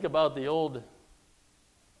 I think about the old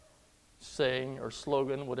saying or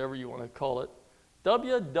slogan, whatever you want to call it,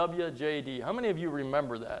 WWJD. How many of you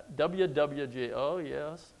remember that? WWJD. Oh,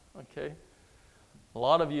 yes. Okay. A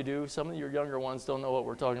lot of you do. Some of your younger ones don't know what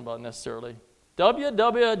we're talking about necessarily.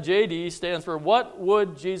 WWJD stands for What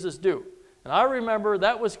Would Jesus Do? And I remember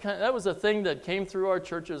that was a thing that came through our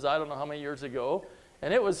churches, I don't know how many years ago,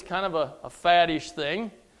 and it was kind of a faddish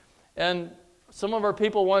thing. And some of our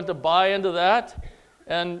people wanted to buy into that.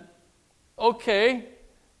 And okay,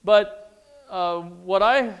 but what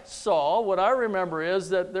I remember is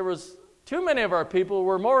that there was too many of our people who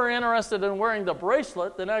were more interested in wearing the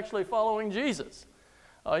bracelet than actually following Jesus.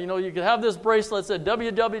 You could have this bracelet that said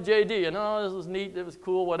WWJD, and this was neat, it was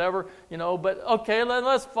cool, whatever, but okay,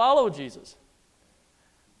 let's follow Jesus.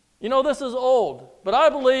 This is old, but I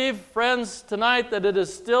believe, friends, tonight that it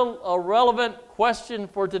is still a relevant question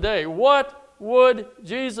for today. What would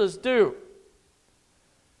Jesus do?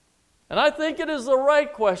 And I think it is the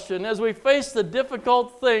right question as we face the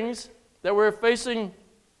difficult things that we're facing,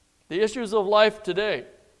 the issues of life today.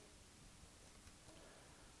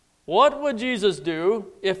 What would Jesus do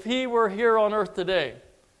if he were here on earth today?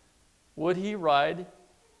 Would he ride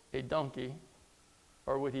a donkey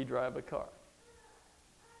or would he drive a car?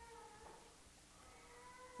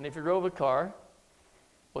 And if he drove a car,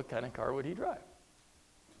 what kind of car would he drive?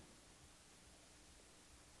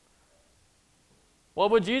 What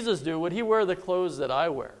would Jesus do? Would he wear the clothes that I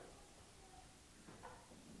wear?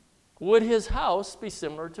 Would his house be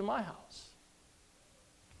similar to my house?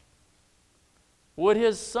 Would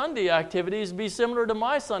his Sunday activities be similar to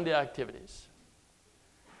my Sunday activities?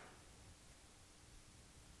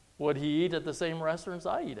 Would he eat at the same restaurants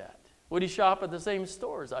I eat at? Would he shop at the same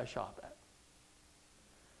stores I shop at?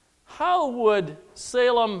 How would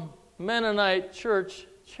Salem Mennonite Church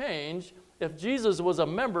change if Jesus was a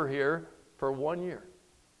member here for 1 year?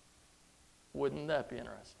 Wouldn't that be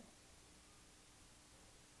interesting?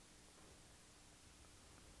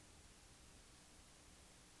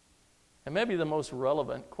 And maybe the most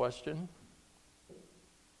relevant question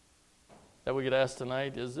that we could ask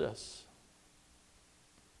tonight is this.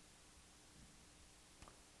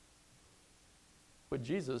 Would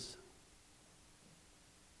Jesus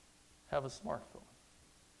have a smartphone?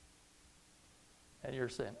 And you're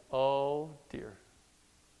saying, oh dear.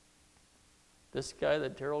 This guy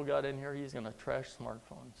that Terrell got in here, he's going to trash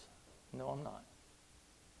smartphones. No, I'm not.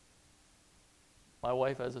 My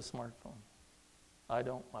wife has a smartphone. I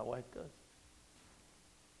don't. My wife does.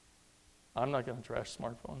 I'm not going to trash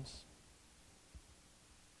smartphones.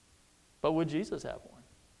 But would Jesus have one?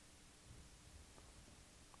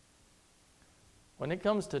 When it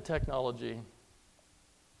comes to technology,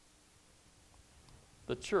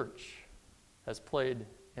 the church has played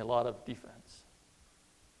a lot of defense.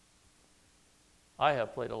 I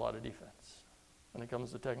have played a lot of defense when it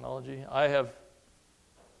comes to technology. I have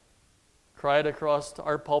cried across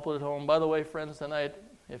our pulpit at home. By the way, friends, tonight,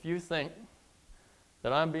 if you think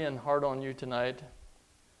that I'm being hard on you tonight,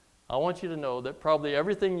 I want you to know that probably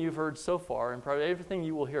everything you've heard so far and probably everything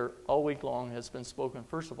you will hear all week long has been spoken,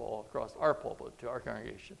 first of all, across our pulpit to our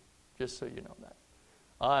congregation, just so you know that.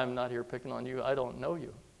 I'm not here picking on you. I don't know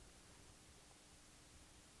you.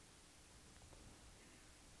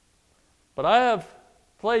 But I have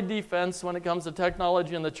played defense when it comes to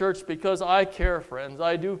technology in the church because I care, friends.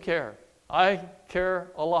 I do care. I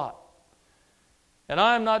care a lot. And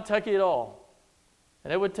I am not techie at all.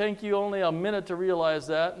 And it would take you only a minute to realize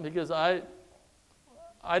that, because I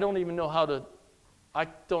don't even know how to, I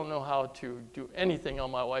don't know how to do anything on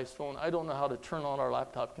my wife's phone. I don't know how to turn on our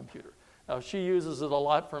laptop computer. Now, she uses it a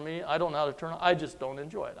lot for me. I don't know how to turn it. I just don't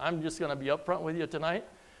enjoy it. I'm just going to be upfront with you tonight.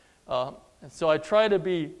 And so I try to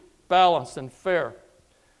be balanced and fair.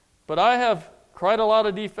 But I have cried a lot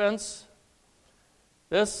of defense.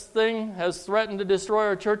 This thing has threatened to destroy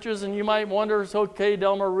our churches, and you might wonder, okay,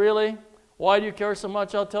 Delmer, really? Why do you care so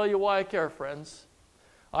much? I'll tell you why I care, friends.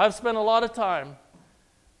 I've spent a lot of time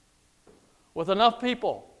with enough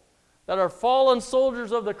people that are fallen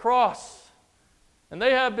soldiers of the cross, and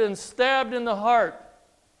they have been stabbed in the heart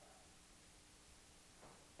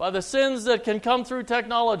by the sins that can come through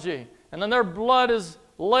technology, and then their blood is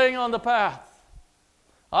laying on the path.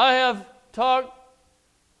 I have talked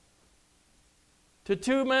to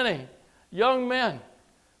too many young men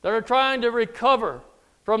that are trying to recover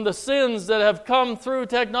from the sins that have come through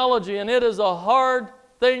technology, and it is a hard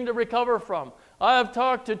thing to recover from. I have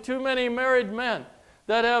talked to too many married men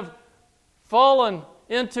that have fallen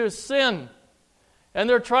into sin, and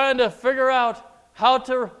they're trying to figure out how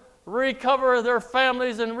to recover their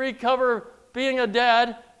families and recover being a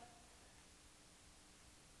dad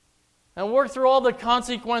and work through all the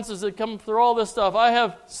consequences that come through all this stuff. I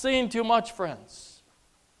have seen too much, friends.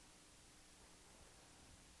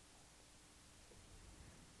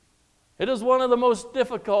 It is one of the most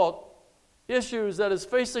difficult issues that is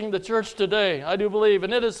facing the church today, I do believe,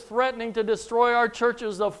 and it is threatening to destroy our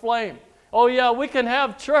churches of flame. Oh yeah, we can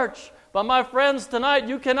have church, but my friends, tonight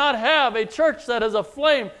you cannot have a church that is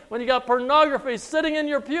aflame when you got pornography sitting in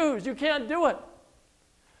your pews. You can't do it.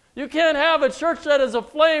 You can't have a church that is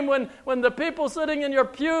aflame when the people sitting in your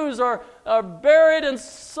pews are buried in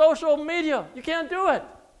social media. You can't do it.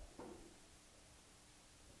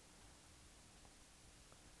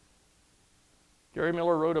 Gary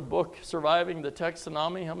Miller wrote a book, Surviving the Tech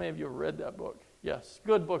Tsunami. How many of you have read that book? Yes,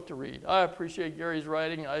 good book to read. I appreciate Gary's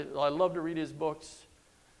writing. I love to read his books.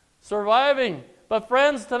 Surviving. But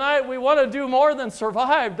friends, tonight we want to do more than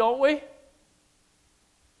survive, don't we?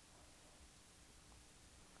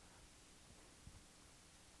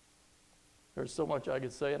 There's so much I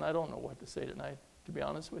could say, and I don't know what to say tonight, to be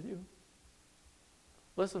honest with you.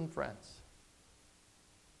 Listen, friends.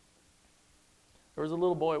 There was a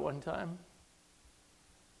little boy one time.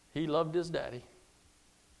 He loved his daddy.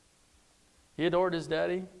 He adored his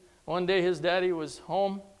daddy. One day his daddy was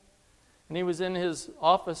home, and he was in his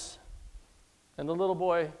office, and the little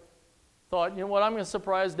boy thought, you know what, I'm going to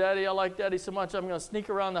surprise Daddy. I like Daddy so much, I'm going to sneak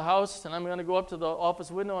around the house, and I'm going to go up to the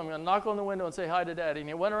office window. I'm going to knock on the window and say hi to Daddy. And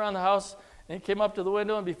he went around the house, and he came up to the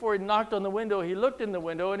window, and before he knocked on the window, he looked in the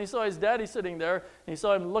window, and he saw his daddy sitting there, and he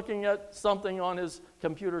saw him looking at something on his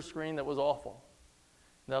computer screen that was awful.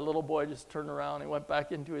 And that little boy just turned around and went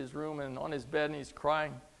back into his room and on his bed, and he's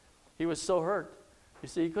crying. He was so hurt. You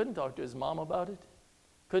see, he couldn't talk to his mom about it.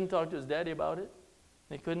 Couldn't talk to his daddy about it.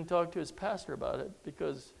 And he couldn't talk to his pastor about it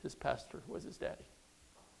because his pastor was his daddy.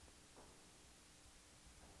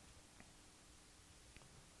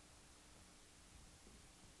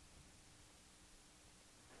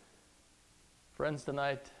 Friends,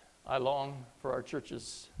 tonight I long for our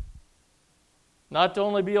churches not to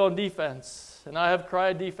only be on defense, and I have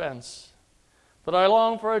cried defense, but I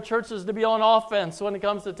long for our churches to be on offense when it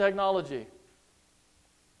comes to technology.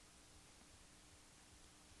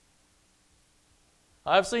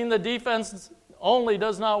 I've seen the defense only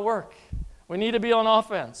does not work. We need to be on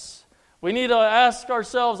offense. We need to ask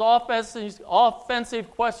ourselves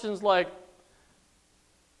offensive questions like,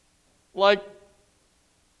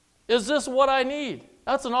 is this what I need?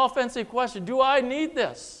 That's an offensive question. Do I need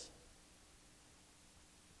this?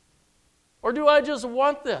 Or do I just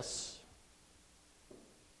want this?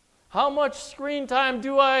 How much screen time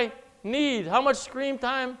do I need? How much screen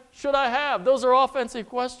time should I have? Those are offensive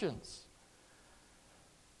questions.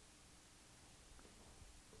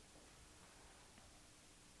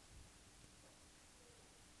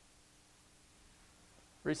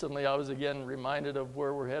 Recently, I was again reminded of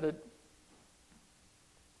where we're headed.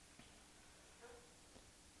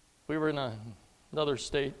 We were in another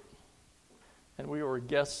state, and we were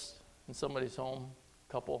guests in somebody's home.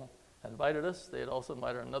 A couple had invited us. They had also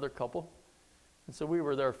invited another couple. And so we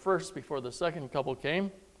were there first before the second couple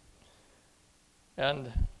came.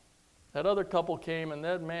 And that other couple came, and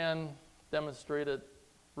that man demonstrated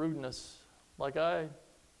rudeness like I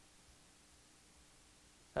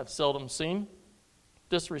have seldom seen.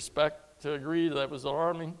 Disrespect, to agree, that was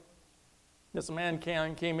alarming. This man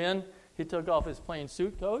came in, he took off his plain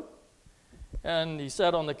suit coat, and he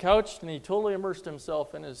sat on the couch, and he totally immersed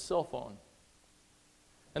himself in his cell phone.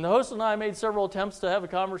 And the host and I made several attempts to have a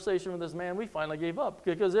conversation with this man. We finally gave up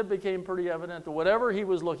because it became pretty evident that whatever he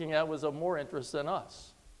was looking at was of more interest than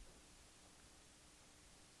us.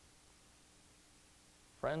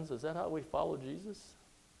 Friends, is that how we follow Jesus?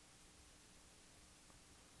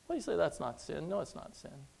 Well, you say that's not sin. No, it's not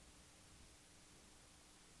sin.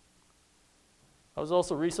 I was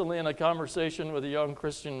also recently in a conversation with a young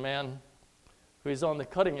Christian man who is on the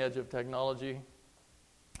cutting edge of technology.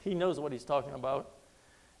 He knows what he's talking about.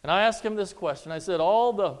 And I asked him this question. I said,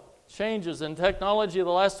 all the changes in technology of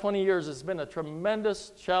the last 20 years has been a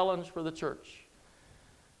tremendous challenge for the church.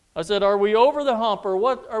 I said, are we over the hump, or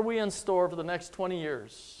what are we in store for the next 20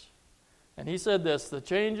 years? And he said this, the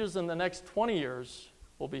changes in the next 20 years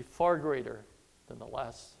will be far greater than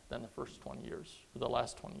the first 20 years, or the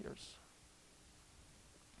last 20 years.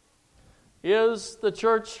 Is the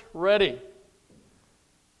church ready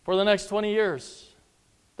for the next 20 years?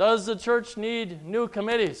 Does the church need new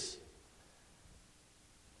committees?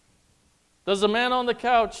 Does the man on the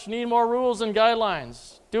couch need more rules and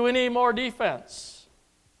guidelines? Do we need more defense?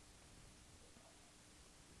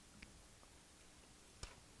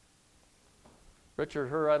 Richard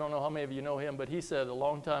Herr, I don't know how many of you know him, but he said a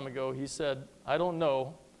long time ago, he said, I don't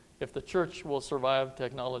know if the church will survive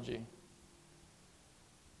technology.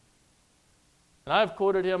 And I've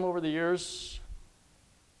quoted him over the years.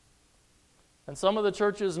 And some of the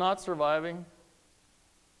churches not surviving.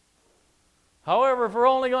 However, if we're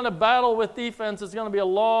only going to battle with defense, it's going to be a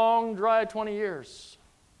long, dry 20 years.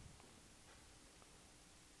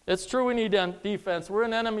 It's true we need defense. We're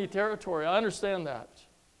in enemy territory. I understand that.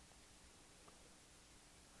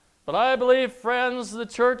 But I believe, friends, the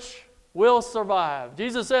church will survive.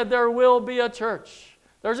 Jesus said there will be a church.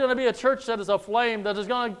 There's going to be a church that is aflame, that is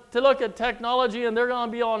going to look at technology, and they're going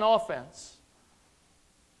to be on offense.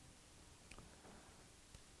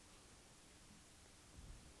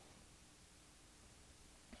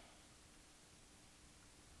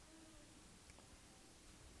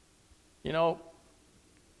 You know,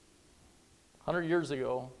 100 years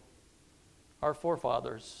ago, our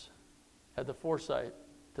forefathers had the foresight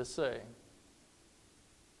to say,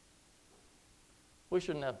 we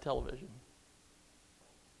shouldn't have television.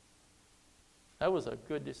 That was a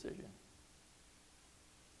good decision.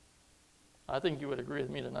 I think you would agree with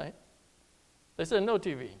me tonight. They said no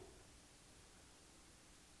TV.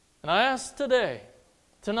 And I ask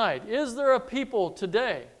tonight, is there a people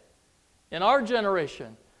today in our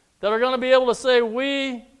generation that are going to be able to say,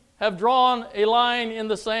 we have drawn a line in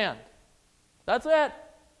the sand? That's it.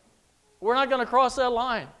 We're not going to cross that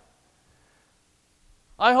line.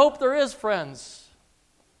 I hope there is, friends.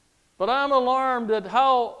 But I'm alarmed at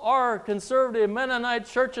how our conservative Mennonite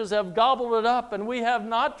churches have gobbled it up, and we have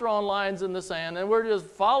not drawn lines in the sand, and we're just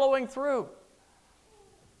following through.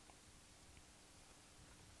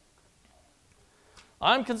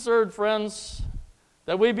 I'm concerned, friends,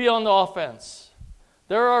 that we be on the offense.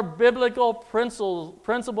 There are biblical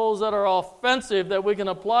principles that are offensive that we can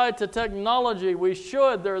apply to technology. We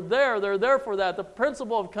should. They're there for that. The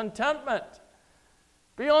principle of contentment.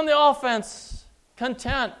 Be on the offense.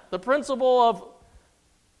 Content. The principle of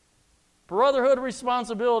brotherhood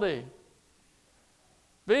responsibility.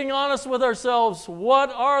 Being honest with ourselves.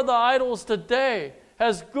 What are the idols today?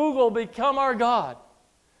 Has Google become our God?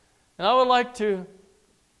 And I would like to,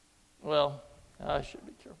 I should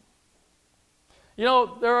be careful. You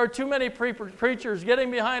know, there are too many preachers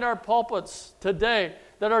getting behind our pulpits today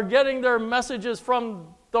that are getting their messages from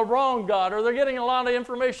the wrong God, or they're getting a lot of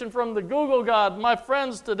information from the Google God. My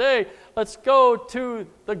friends, today, let's go to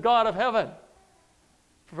the God of heaven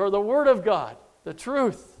for the Word of God, the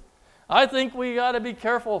truth. I think we got to be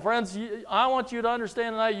careful, friends. I want you to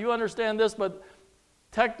understand tonight, you understand this, but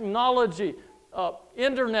technology,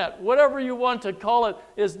 internet, whatever you want to call it,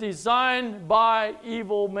 is designed by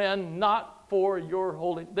evil men, not for your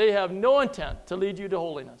holiness. They have no intent to lead you to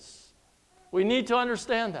holiness. We need to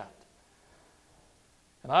understand that.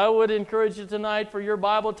 And I would encourage you tonight for your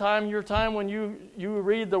Bible time, your time when you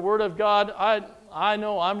read the Word of God. I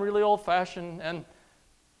know I'm really old-fashioned, and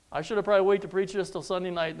I should have probably waited to preach this till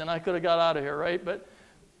Sunday night, then I could have got out of here, right? But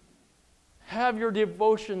have your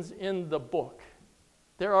devotions in the book.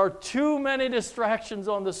 There are too many distractions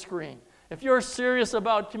on the screen. If you're serious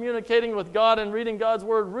about communicating with God and reading God's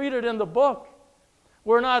Word, read it in the book.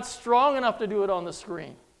 We're not strong enough to do it on the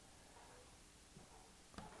screen.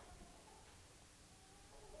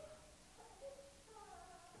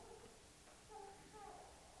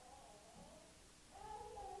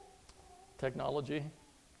 Technology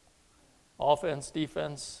Offense,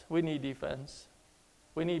 defense. We need defense.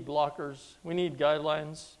 We need blockers. We need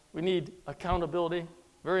guidelines. We need accountability.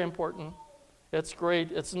 Very important. It's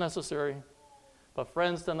great. It's necessary. But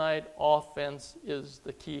friends, tonight, offense is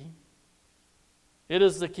the key. It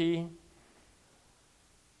is the key.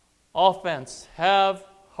 Offense. Have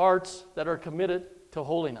hearts that are committed to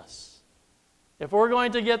holiness. If we're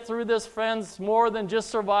going to get through this, friends, more than just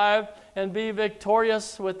survive and be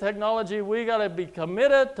victorious with technology, we got to be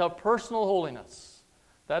committed to personal holiness.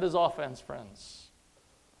 That is offense, friends.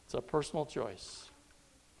 It's a personal choice.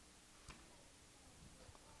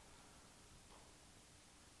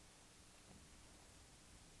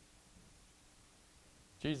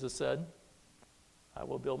 Jesus said, I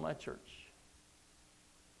will build my church,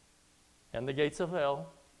 and the gates of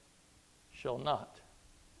hell shall not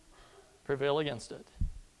prevail against it.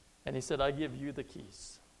 And he said, I give you the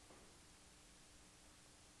keys.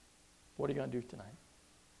 What are you going to do tonight?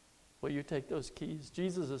 Will you take those keys?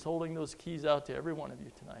 Jesus is holding those keys out to every one of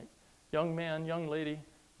you tonight. Young man, young lady,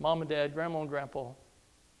 mom and dad, grandma and grandpa.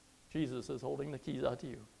 Jesus is holding the keys out to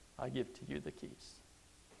you. I give to you the keys.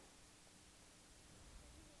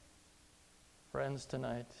 Friends,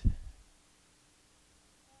 tonight,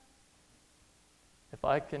 if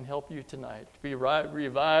I can help you tonight to be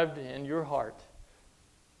revived in your heart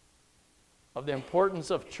of the importance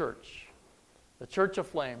of church, the Church of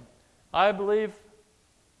Flame, I believe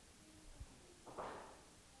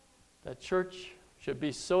that church should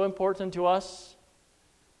be so important to us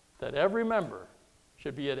that every member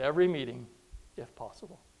should be at every meeting if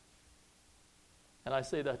possible. And I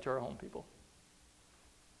say that to our home people.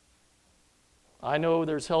 I know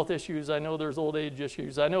there's health issues. I know there's old age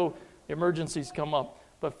issues. I know emergencies come up.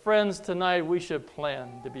 But friends, tonight we should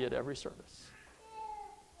plan to be at every service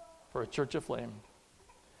for a Church of Flame.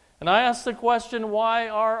 And I ask the question, why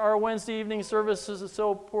are our Wednesday evening services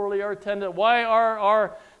so poorly attended? Why are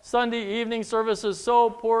our Sunday evening services so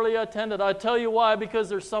poorly attended? I tell you why, because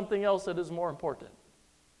there's something else that is more important.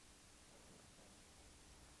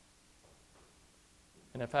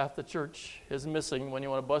 And if half the church is missing when you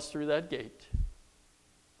want to bust through that gate,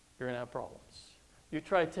 you're going to have problems. You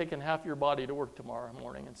try taking half your body to work tomorrow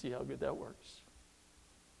morning and see how good that works.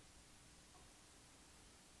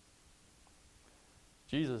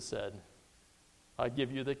 Jesus said, I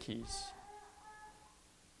give you the keys.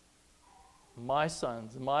 My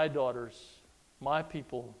sons, my daughters, my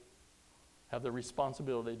people have the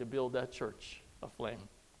responsibility to build that church aflame.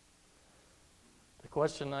 The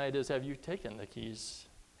question tonight is, have you taken the keys?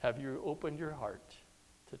 Have you opened your heart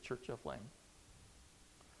to Church of Flame?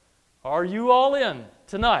 Are you all in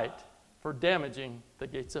tonight for damaging the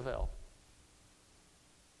gates of hell?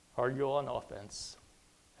 Are you on offense?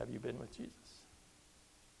 Have you been with Jesus?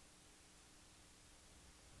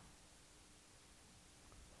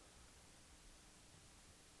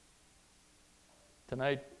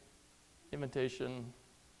 Tonight, invitation,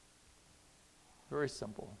 very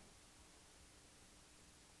simple.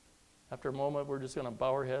 After a moment, we're just going to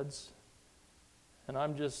bow our heads. And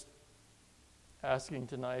I'm just asking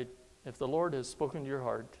tonight, if the Lord has spoken to your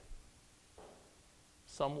heart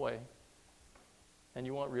some way, and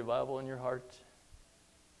you want revival in your heart,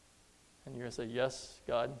 and you're going to say, yes,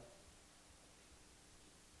 God,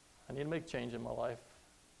 I need to make change in my life.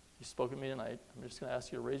 You spoke to me tonight. I'm just going to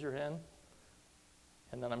ask you to raise your hand,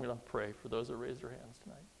 and then I'm going to pray for those that raise their hands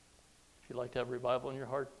tonight. If you'd like to have revival in your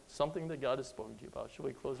heart, something that God has spoken to you about, should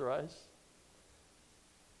we close our eyes?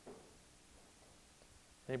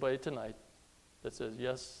 Anybody tonight that says,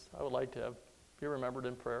 yes, I would like to be remembered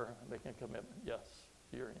in prayer and making a commitment? Yes.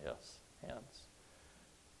 Here, yes. Hands.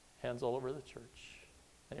 Hands all over the church.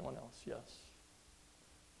 Anyone else? Yes.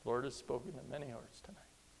 The Lord has spoken to many hearts tonight.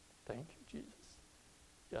 Thank you, Jesus.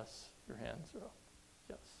 Yes, your hands are up.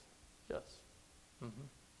 Yes. Yes. Mm-hmm.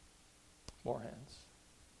 More hands.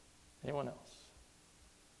 Anyone else?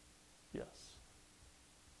 Yes.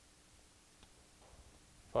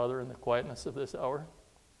 Father, in the quietness of this hour,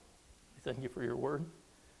 we thank you for your word.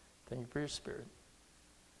 Thank you for your spirit.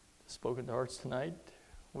 Spoken to hearts tonight.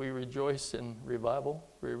 We rejoice in revival.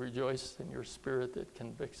 We rejoice in your spirit that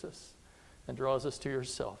convicts us and draws us to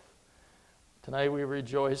yourself. Tonight we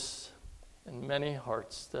rejoice in many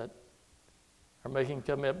hearts that are making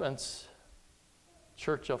commitments,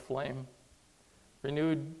 Church of Flame,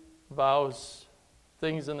 renewed vows,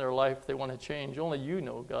 things in their life they want to change. Only you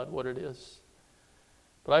know, God, what it is.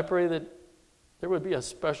 But I pray that there would be a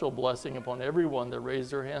special blessing upon everyone that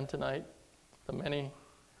raised their hand tonight, the many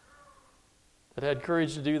that had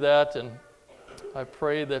courage to do that. And I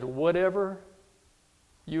pray that whatever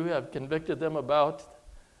you have convicted them about,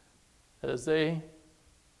 as they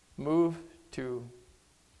move to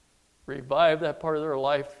revive that part of their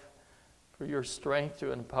life, for your strength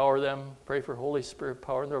to empower them. Pray for Holy Spirit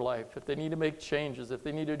power in their life. If they need to make changes, if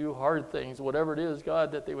they need to do hard things, whatever it is,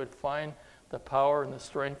 God, that they would find the power and the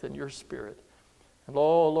strength in your Spirit. And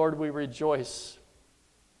oh, Lord, we rejoice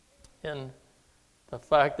in the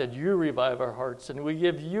fact that you revive our hearts, and we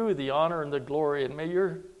give you the honor and the glory, and may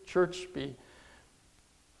your church be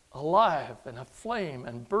alive and aflame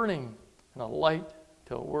and burning and a light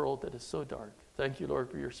to a world that is so dark. Thank you, Lord,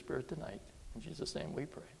 for your Spirit tonight. In Jesus' name we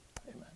pray. Amen.